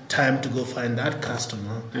me time to go find that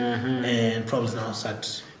customer and probably now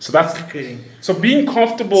start. So that's creating. So being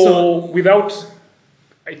comfortable without,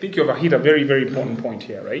 I think you've hit a very, very important point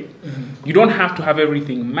here, right? You don't have to have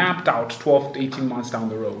everything mapped out 12 to 18 months down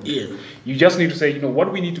the road. Yeah. You just need to say, what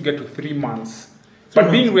do we need to get to 3 months? But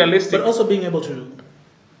being realistic. But also being able to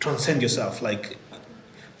transcend yourself, like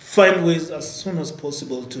find ways as soon as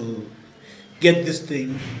possible to get this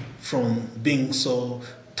thing from being so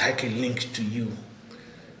tightly linked to you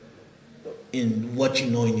in what you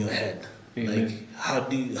know in your head. Like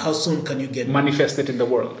how soon can you get manifest it in the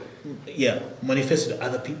world? Yeah, manifest it to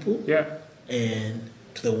other people. Yeah, and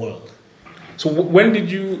to the world. So when did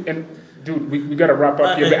you dude, we got to wrap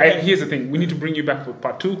up here. Here's the thing: we need to bring you back for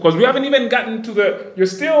part 2 because we haven't even gotten to we're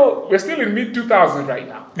still in mid-2000s right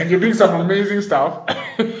now, and you're doing some amazing stuff.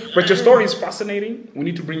 But your story is fascinating. We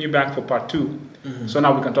need to bring you back for part 2. So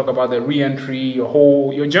now we can talk about the re-entry.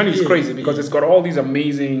 Your journey is crazy because it's got all these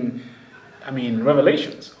amazing,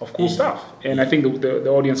 revelations of cool stuff, and I think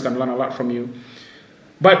the audience can learn a lot from you.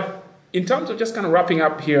 But in terms of just kind of wrapping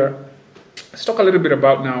up here, let's talk a little bit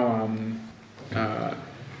about now.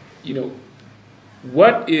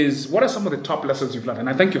 What are some of the top lessons you've learned? And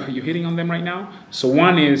I think you're hitting on them right now. So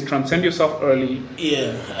one is transcend yourself early.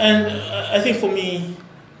 Yeah, and I think for me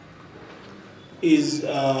is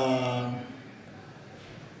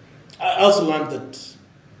I also learned that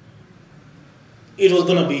it was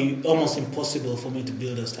going to be almost impossible for me to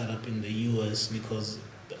build a startup in the US because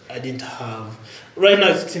I didn't have. Right now,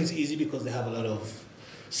 it seems easy because they have a lot of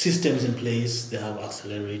systems in place. They have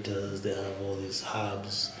accelerators. They have all these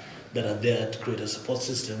hubs that are there to create a support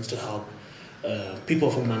systems to help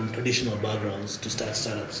people from non-traditional backgrounds to start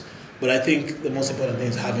startups. But I think the most important thing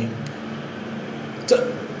is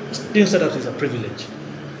doing startups is a privilege.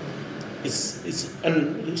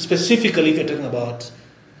 And specifically if you're talking about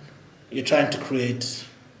you're trying to create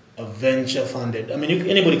a venture funded. I mean,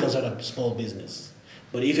 anybody can start a small business,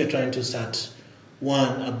 but if you're trying to start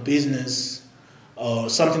a business or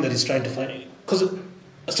something that is trying to find, because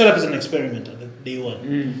a startup is an experiment at day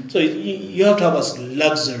one, so you have to have a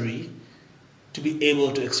luxury to be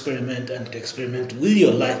able to experiment and to experiment with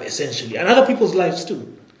your life essentially and other people's lives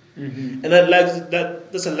too. And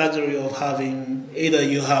that's a luxury of having either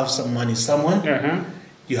you have some money somewhere,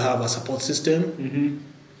 you have a support system,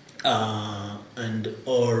 So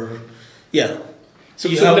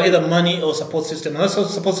you have either money or support system. And also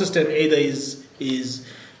support system either is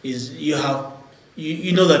you have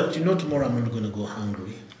you know that tomorrow I'm not going to go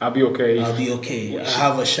hungry. I'll be okay. I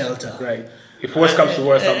have a shelter. Right. If worst comes to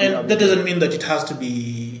worst, and that doesn't mean that it has to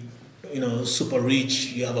be super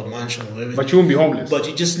rich. You have a mansion or everything. But you won't be homeless. But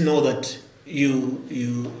you just know that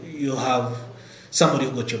you have somebody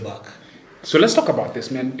who got your back. So let's talk about this,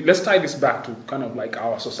 man. Let's tie this back to kind of like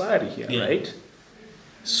our society here, right?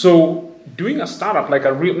 So doing a startup, like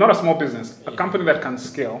not a small business, a company that can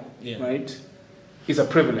scale, right, is a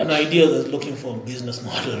privilege. An idea that's looking for a business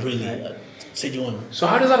model, really. Right. So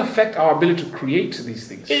how does that affect our ability to create these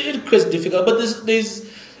things? It creates difficult, but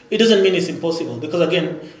it doesn't mean it's impossible, because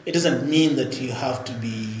again, it doesn't mean that you have to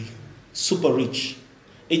be super rich.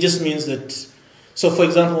 It just means that, so for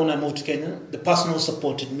example, when I moved to Kenya, the person who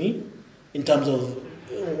supported me in terms of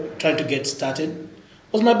trying to get started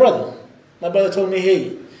was my brother. My brother told me,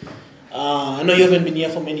 hey, I know you haven't been here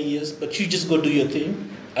for many years, but you just go do your thing.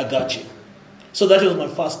 I got you. So that was my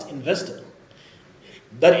first investor.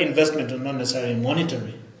 That investment was not necessarily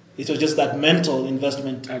monetary. It was just that mental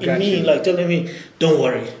investment in me, like telling me, don't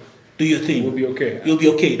worry, do your thing. You'll be okay. You'll be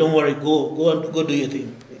okay. Don't worry, go do your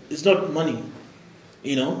thing. It's not money,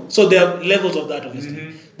 So there are levels of that, obviously.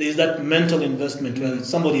 Mm-hmm. There is that mental investment where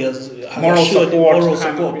somebody has moral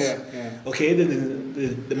support. Okay,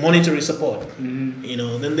 the monetary support.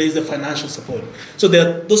 Mm-hmm. Then there is the financial support. So there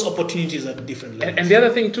are those opportunities at different levels. And the other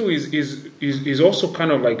thing too is also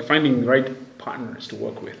kind of like finding the right partners to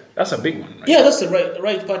work with. That's a big one, right? Yeah, that's the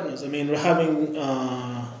right partners. I mean, we're having,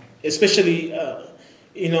 especially,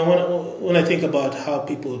 when I think about how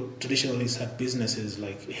people traditionally start businesses,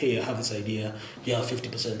 like, hey, I have this idea, you have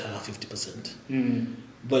 50%, I have 50%. Mm.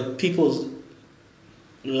 But people's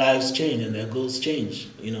lives change and their goals change.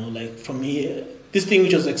 Like from here, this thing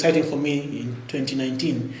which was exciting for me in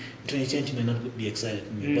 2019, 2020 may not be exciting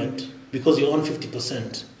for me, but because you're on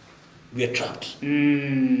 50%, we are trapped.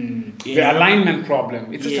 The alignment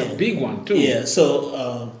problem. It's such a big one too. Yeah.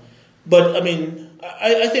 So, but I mean,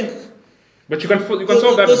 I think. But you can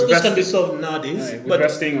solve that. Those can be solved nowadays. Right, with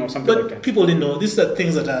investing or something like that. But people didn't know. These are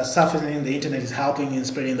things that are surfacing. The internet is helping in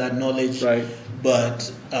spreading that knowledge. Right.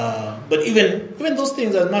 But even those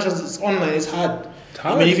things, as much as it's online, it's hard.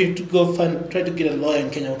 I mean, if you go try to get a lawyer in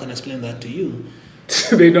Kenya who can explain that to you,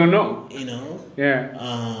 they don't know.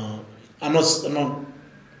 Yeah. I'm not.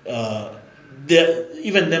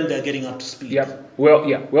 Even them, they're getting up to speed. Yeah. Well,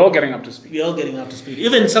 yeah, we're all getting up to speed. We're all getting up to speed.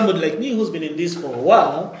 Even somebody like me who's been in this for a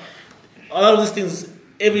while, a lot of these things,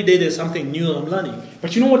 every day there's something new I'm learning.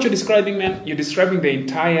 But you know what you're describing, man? You're describing the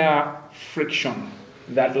entire friction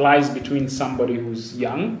that lies between somebody who's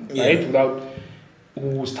young, right,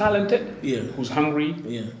 who's talented, who's hungry,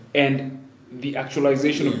 and the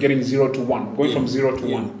actualization of getting 0 to 1, going from 0 to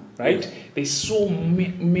 1, right? There's so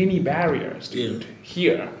many barriers, dude,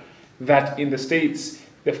 here, that in the States,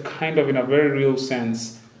 they've kind of, in a very real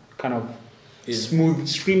sense, kind of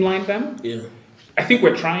streamlined them. Yeah. I think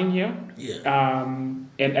we're trying here. Yeah.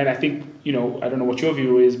 And I think, I don't know what your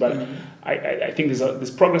view is, but I think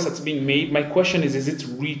there's progress that's being made. My question is it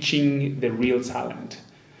reaching the real talent?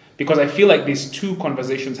 Because I feel like there's two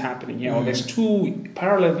conversations happening here, or there's two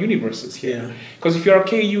parallel universes here. Because if you're a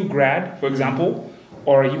KU grad, for example,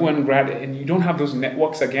 or a UN grad, and you don't have those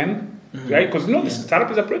networks again, right? Because the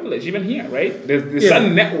startup is a privilege, even here, right? There's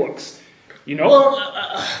certain networks, Well,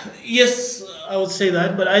 yes, I would say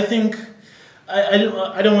that, but I think I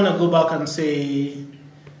don't want to go back and say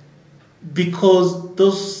because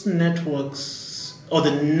those networks or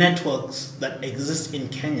the networks that exist in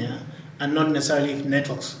Kenya are not necessarily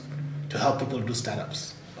networks to help people do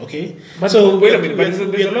startups. Okay, But so wait a minute, but there's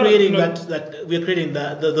we a are lot of, creating you know, we're creating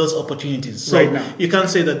those opportunities. So Right now. you can't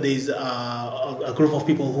say that there's a group of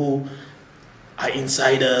people who are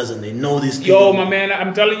insiders and they know this. Yo, my man,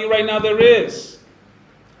 I'm telling you right now, there is.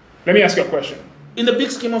 Let me ask you a question. In the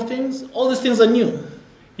big scheme of things, all these things are new.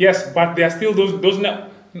 Yes, but there are still those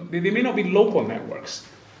they may not be local networks.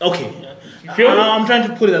 Okay, You feel me? I'm trying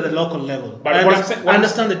to put it at the local level. But I, what understand, I'm saying- I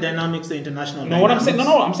understand the dynamics, the international. No, what I'm dynamics.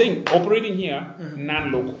 saying, I'm saying operating here,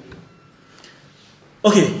 non-local.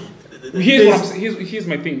 Okay, Here's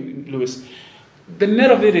my thing, Lewis. The net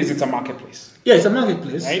of it is it's a marketplace, yeah, it's a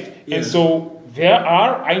marketplace, right? Yeah. And so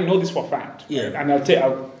I know this for a fact. Yeah. Right? And I'll tell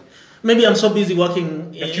you, Maybe I'm so busy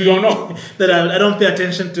working that you don't know. that I don't pay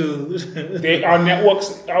attention to. There are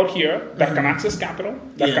networks out here that can access capital,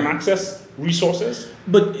 that Yeah. can access resources,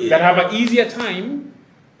 But that have an easier time.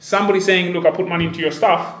 Somebody saying, "Look, I put money into your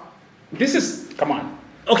stuff." This is come on.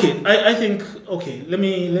 okay, I think okay. Let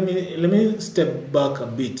me step back a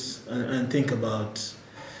bit and think about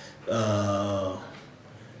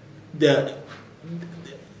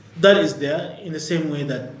that is there in the same way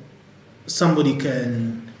that somebody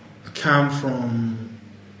can come from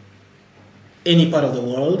any part of the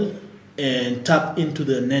world and tap into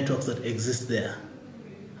the networks that exist there.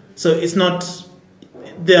 So it's not,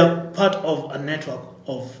 they're part of a network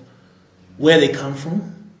of where they come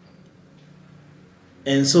from.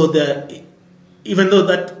 And so even though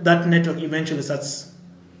that network eventually starts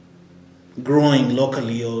growing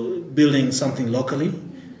locally or building something locally,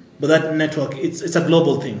 but that network, it's a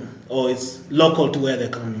global thing, or it's local to where they're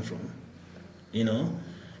coming from, you know?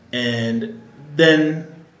 And then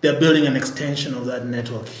they're building an extension of that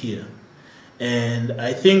network here. And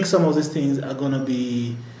I think some of these things are going to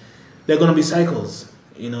be cycles,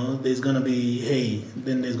 you know? There's going to be,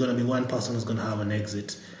 then there's going to be one person who's going to have an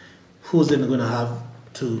exit, who's then going to have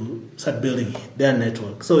to start building their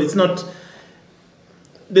network. So it's not,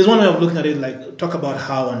 there's one way of looking at it, like talk about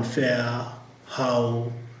how unfair,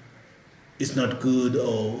 how it's not good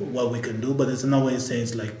or what we can do, but there's another way of saying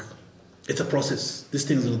it's like, it's a process. These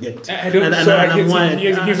things will get. I'm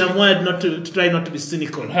wired not to try not to be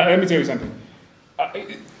cynical. Let me tell you something.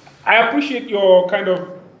 I appreciate your kind of,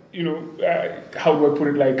 how do I put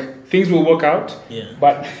it? Like things will work out. Yeah.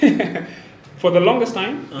 But for the longest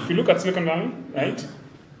time, if you look at Silicon Valley, right?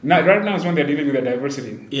 Right now is when they're dealing with the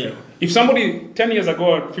diversity. Yeah. If somebody 10 years ago,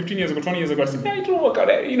 or 15 years ago, 20 years ago said, it will work out.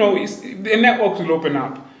 The networks will open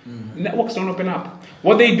up. Networks don't open up.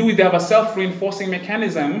 What they do is they have a self-reinforcing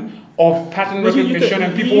mechanism of pattern recognition,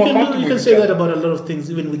 and people are comfortable. You can say that about a lot of things,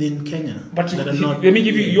 even within Kenya. But let me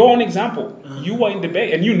give you your own example. You were in the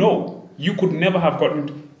Bay, and you could never have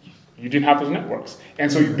gotten. You didn't have those networks, and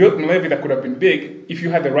so you built mSurvey that could have been big if you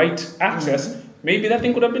had the right access. Maybe that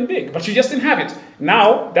thing could have been big, but you just didn't have it.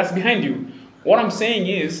 Now that's behind you. What I'm saying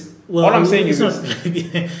is,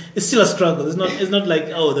 it's still a struggle. It's not like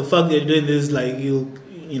the fact that you're doing this, like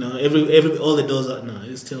every all the doors are. No,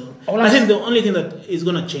 it's still. I think the only thing that is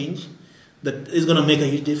going to change, that is going to make a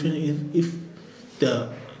huge difference, if the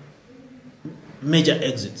major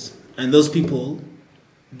exits and those people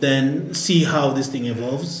then see how this thing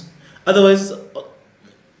evolves. Otherwise,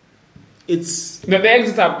 it's the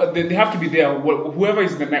exits they have to be there. Whoever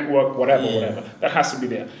is in the network, whatever, that has to be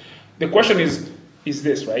there. The question is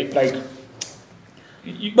this, right? Like,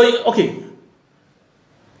 but okay.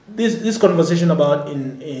 This conversation about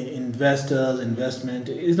investors, investment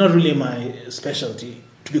is not really my specialty,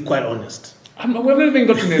 to be quite honest. We've never even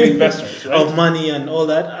gotten to the investors, right? Of money and all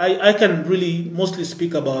that. I can really mostly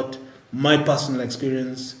speak about my personal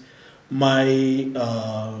experience,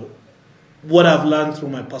 what I've learned through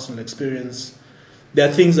my personal experience. There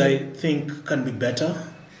are things I think can be better.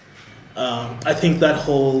 I think that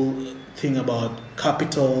whole thing about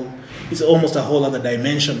capital is almost a whole other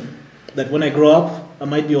dimension that when I grow up, I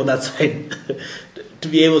might be on that side to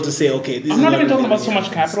be able to say, okay, this I'm is not even talking about so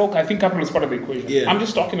much capital. I think capital is part of the equation. Yeah. I'm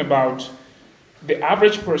just talking about the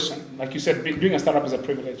average person. Like you said, doing a startup is a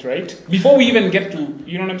privilege, right? Before we even get to,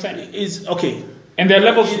 you know what I'm saying? It's okay. And there are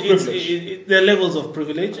levels of privilege. There are levels of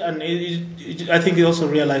privilege, and I think it also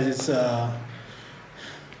realizes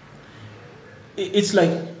it's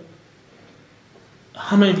like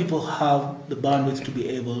how many people have the bandwidth to be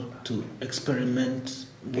able to experiment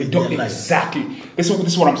with their life. Exactly. This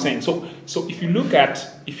is what I'm saying. So if you look at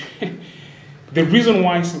the reason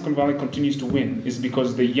why Silicon Valley continues to win is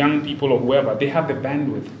because the young people or whoever, they have the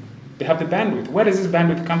bandwidth. Where does this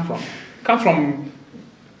bandwidth come from? It comes from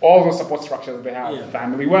all the support structures they have,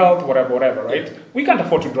 family wealth, whatever, right? Yeah. We can't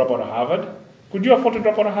afford to drop out of Harvard. Could you afford to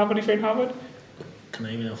drop out of Harvard if you're in Harvard? Can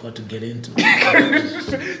I even afford to get into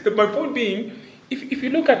My point being, if you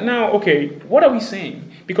look at now, okay, what are we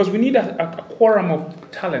saying? because we need a quorum of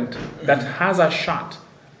talent that has a shot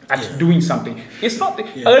at doing something. It's not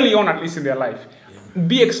early on, at least in their life.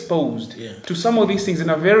 Be exposed to some of these things in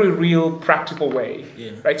a very real, practical way,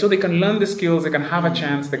 right? So they can learn the skills, they can have a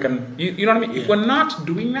chance, they can, you know what I mean? If we're not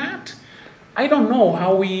doing that, I don't know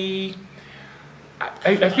how we.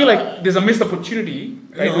 I feel like there's a missed opportunity.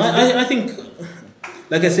 Right? No, I think,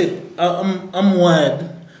 like I said, I'm wired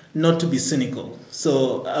not to be cynical,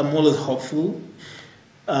 so I'm always hopeful.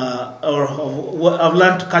 I've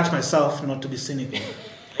learned to catch myself not to be cynical.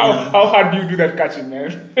 How hard do you do that catching,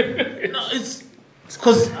 man? No, it's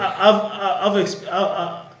because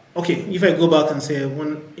okay, if I go back and say,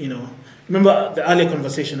 remember the earlier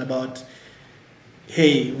conversation about,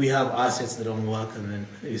 hey, we have assets that don't work, and then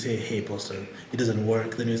you say, hey, Pastor, it doesn't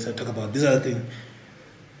work. Then you start talk about this other thing.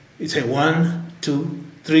 You say 1, 2,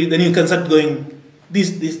 3. Then you can start going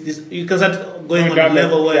this. You can start going on a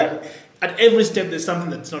level where at every step there's something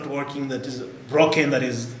that's not working, that is broken, that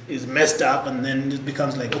is messed up, and then it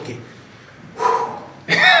becomes like, okay.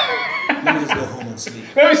 Let me just go home and sleep.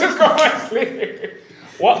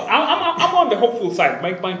 Well, I'm on the hopeful side.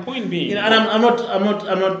 My point being, and I'm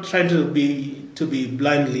not trying to be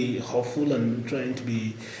blindly hopeful and trying to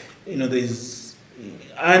be,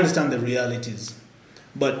 I understand the realities,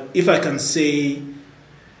 but if I can speak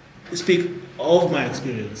of my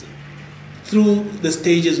experience through the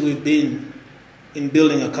stages we've been in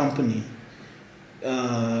building a company,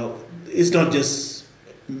 it's not just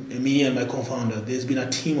me and my co-founder. There's been a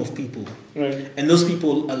team of people, right. And those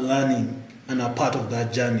people are learning and are part of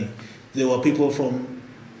that journey. There were people from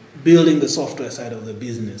building the software side of the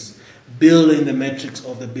business, building the metrics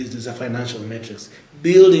of the business, the financial metrics,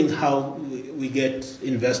 building how we get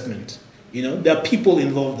investment. There are people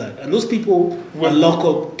involved in that, and those people are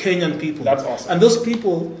local Kenyan people. That's awesome. And those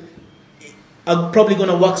people are probably going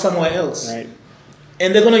to work somewhere else, right?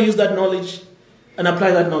 And they're going to use that knowledge and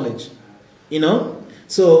apply that knowledge.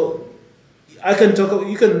 So I can talk.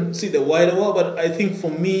 You can see the wider world, but I think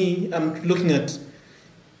for me, I'm looking at.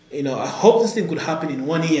 I hope this thing could happen in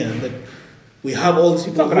 1 year. That we have all these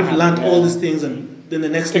people who've learned all these things, and then the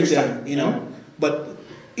next thing, But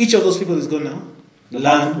each of those people is going to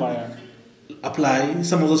learn, apply.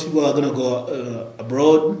 Some of those people are going to go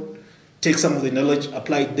abroad, take some of the knowledge,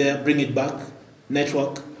 apply it there, bring it back,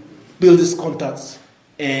 network, build these contacts,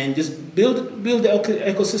 and just build the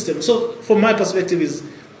ecosystem. So from my perspective is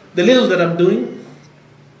the little that I'm doing,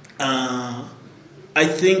 I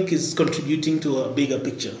think is contributing to a bigger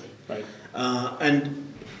picture. Right.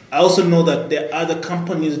 And I also know that there are other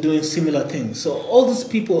companies doing similar things. So all these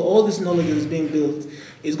people, all this knowledge that is being built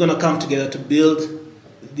is going to come together to build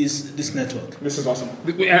this network. This is awesome.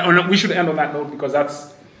 We should end on that note, because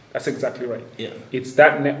that's exactly right. Yeah. It's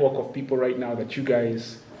that network of people right now that you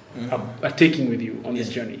guys are taking with you on this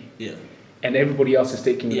journey. Yeah. And everybody else is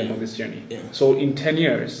taking them on this journey. Yeah. So in 10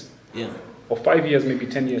 years, or 5 years, maybe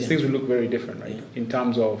 10 years, things will look very different, right? In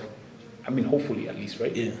terms of, hopefully at least,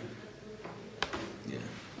 right? Yeah.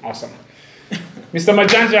 Awesome. Mr.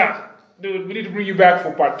 Majanja, dude, we need to bring you back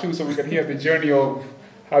for part 2 so we can hear the journey of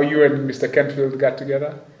how you and Mr. Kentfield got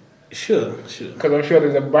together. Sure. Because I'm sure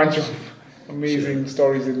there's a bunch of amazing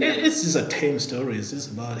stories in there. It's just a tame story. It's just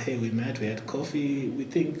about, hey, we met, we had coffee, we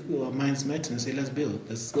think our minds met and say, let's build,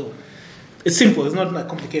 let's go. It's simple. It's not a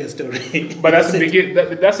complicated story. But that's the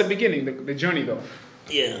beginning, the journey, though.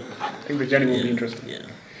 Yeah. I think the journey will be interesting. Yeah.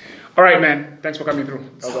 All right, man. Thanks for coming through.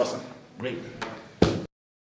 That was awesome. Great.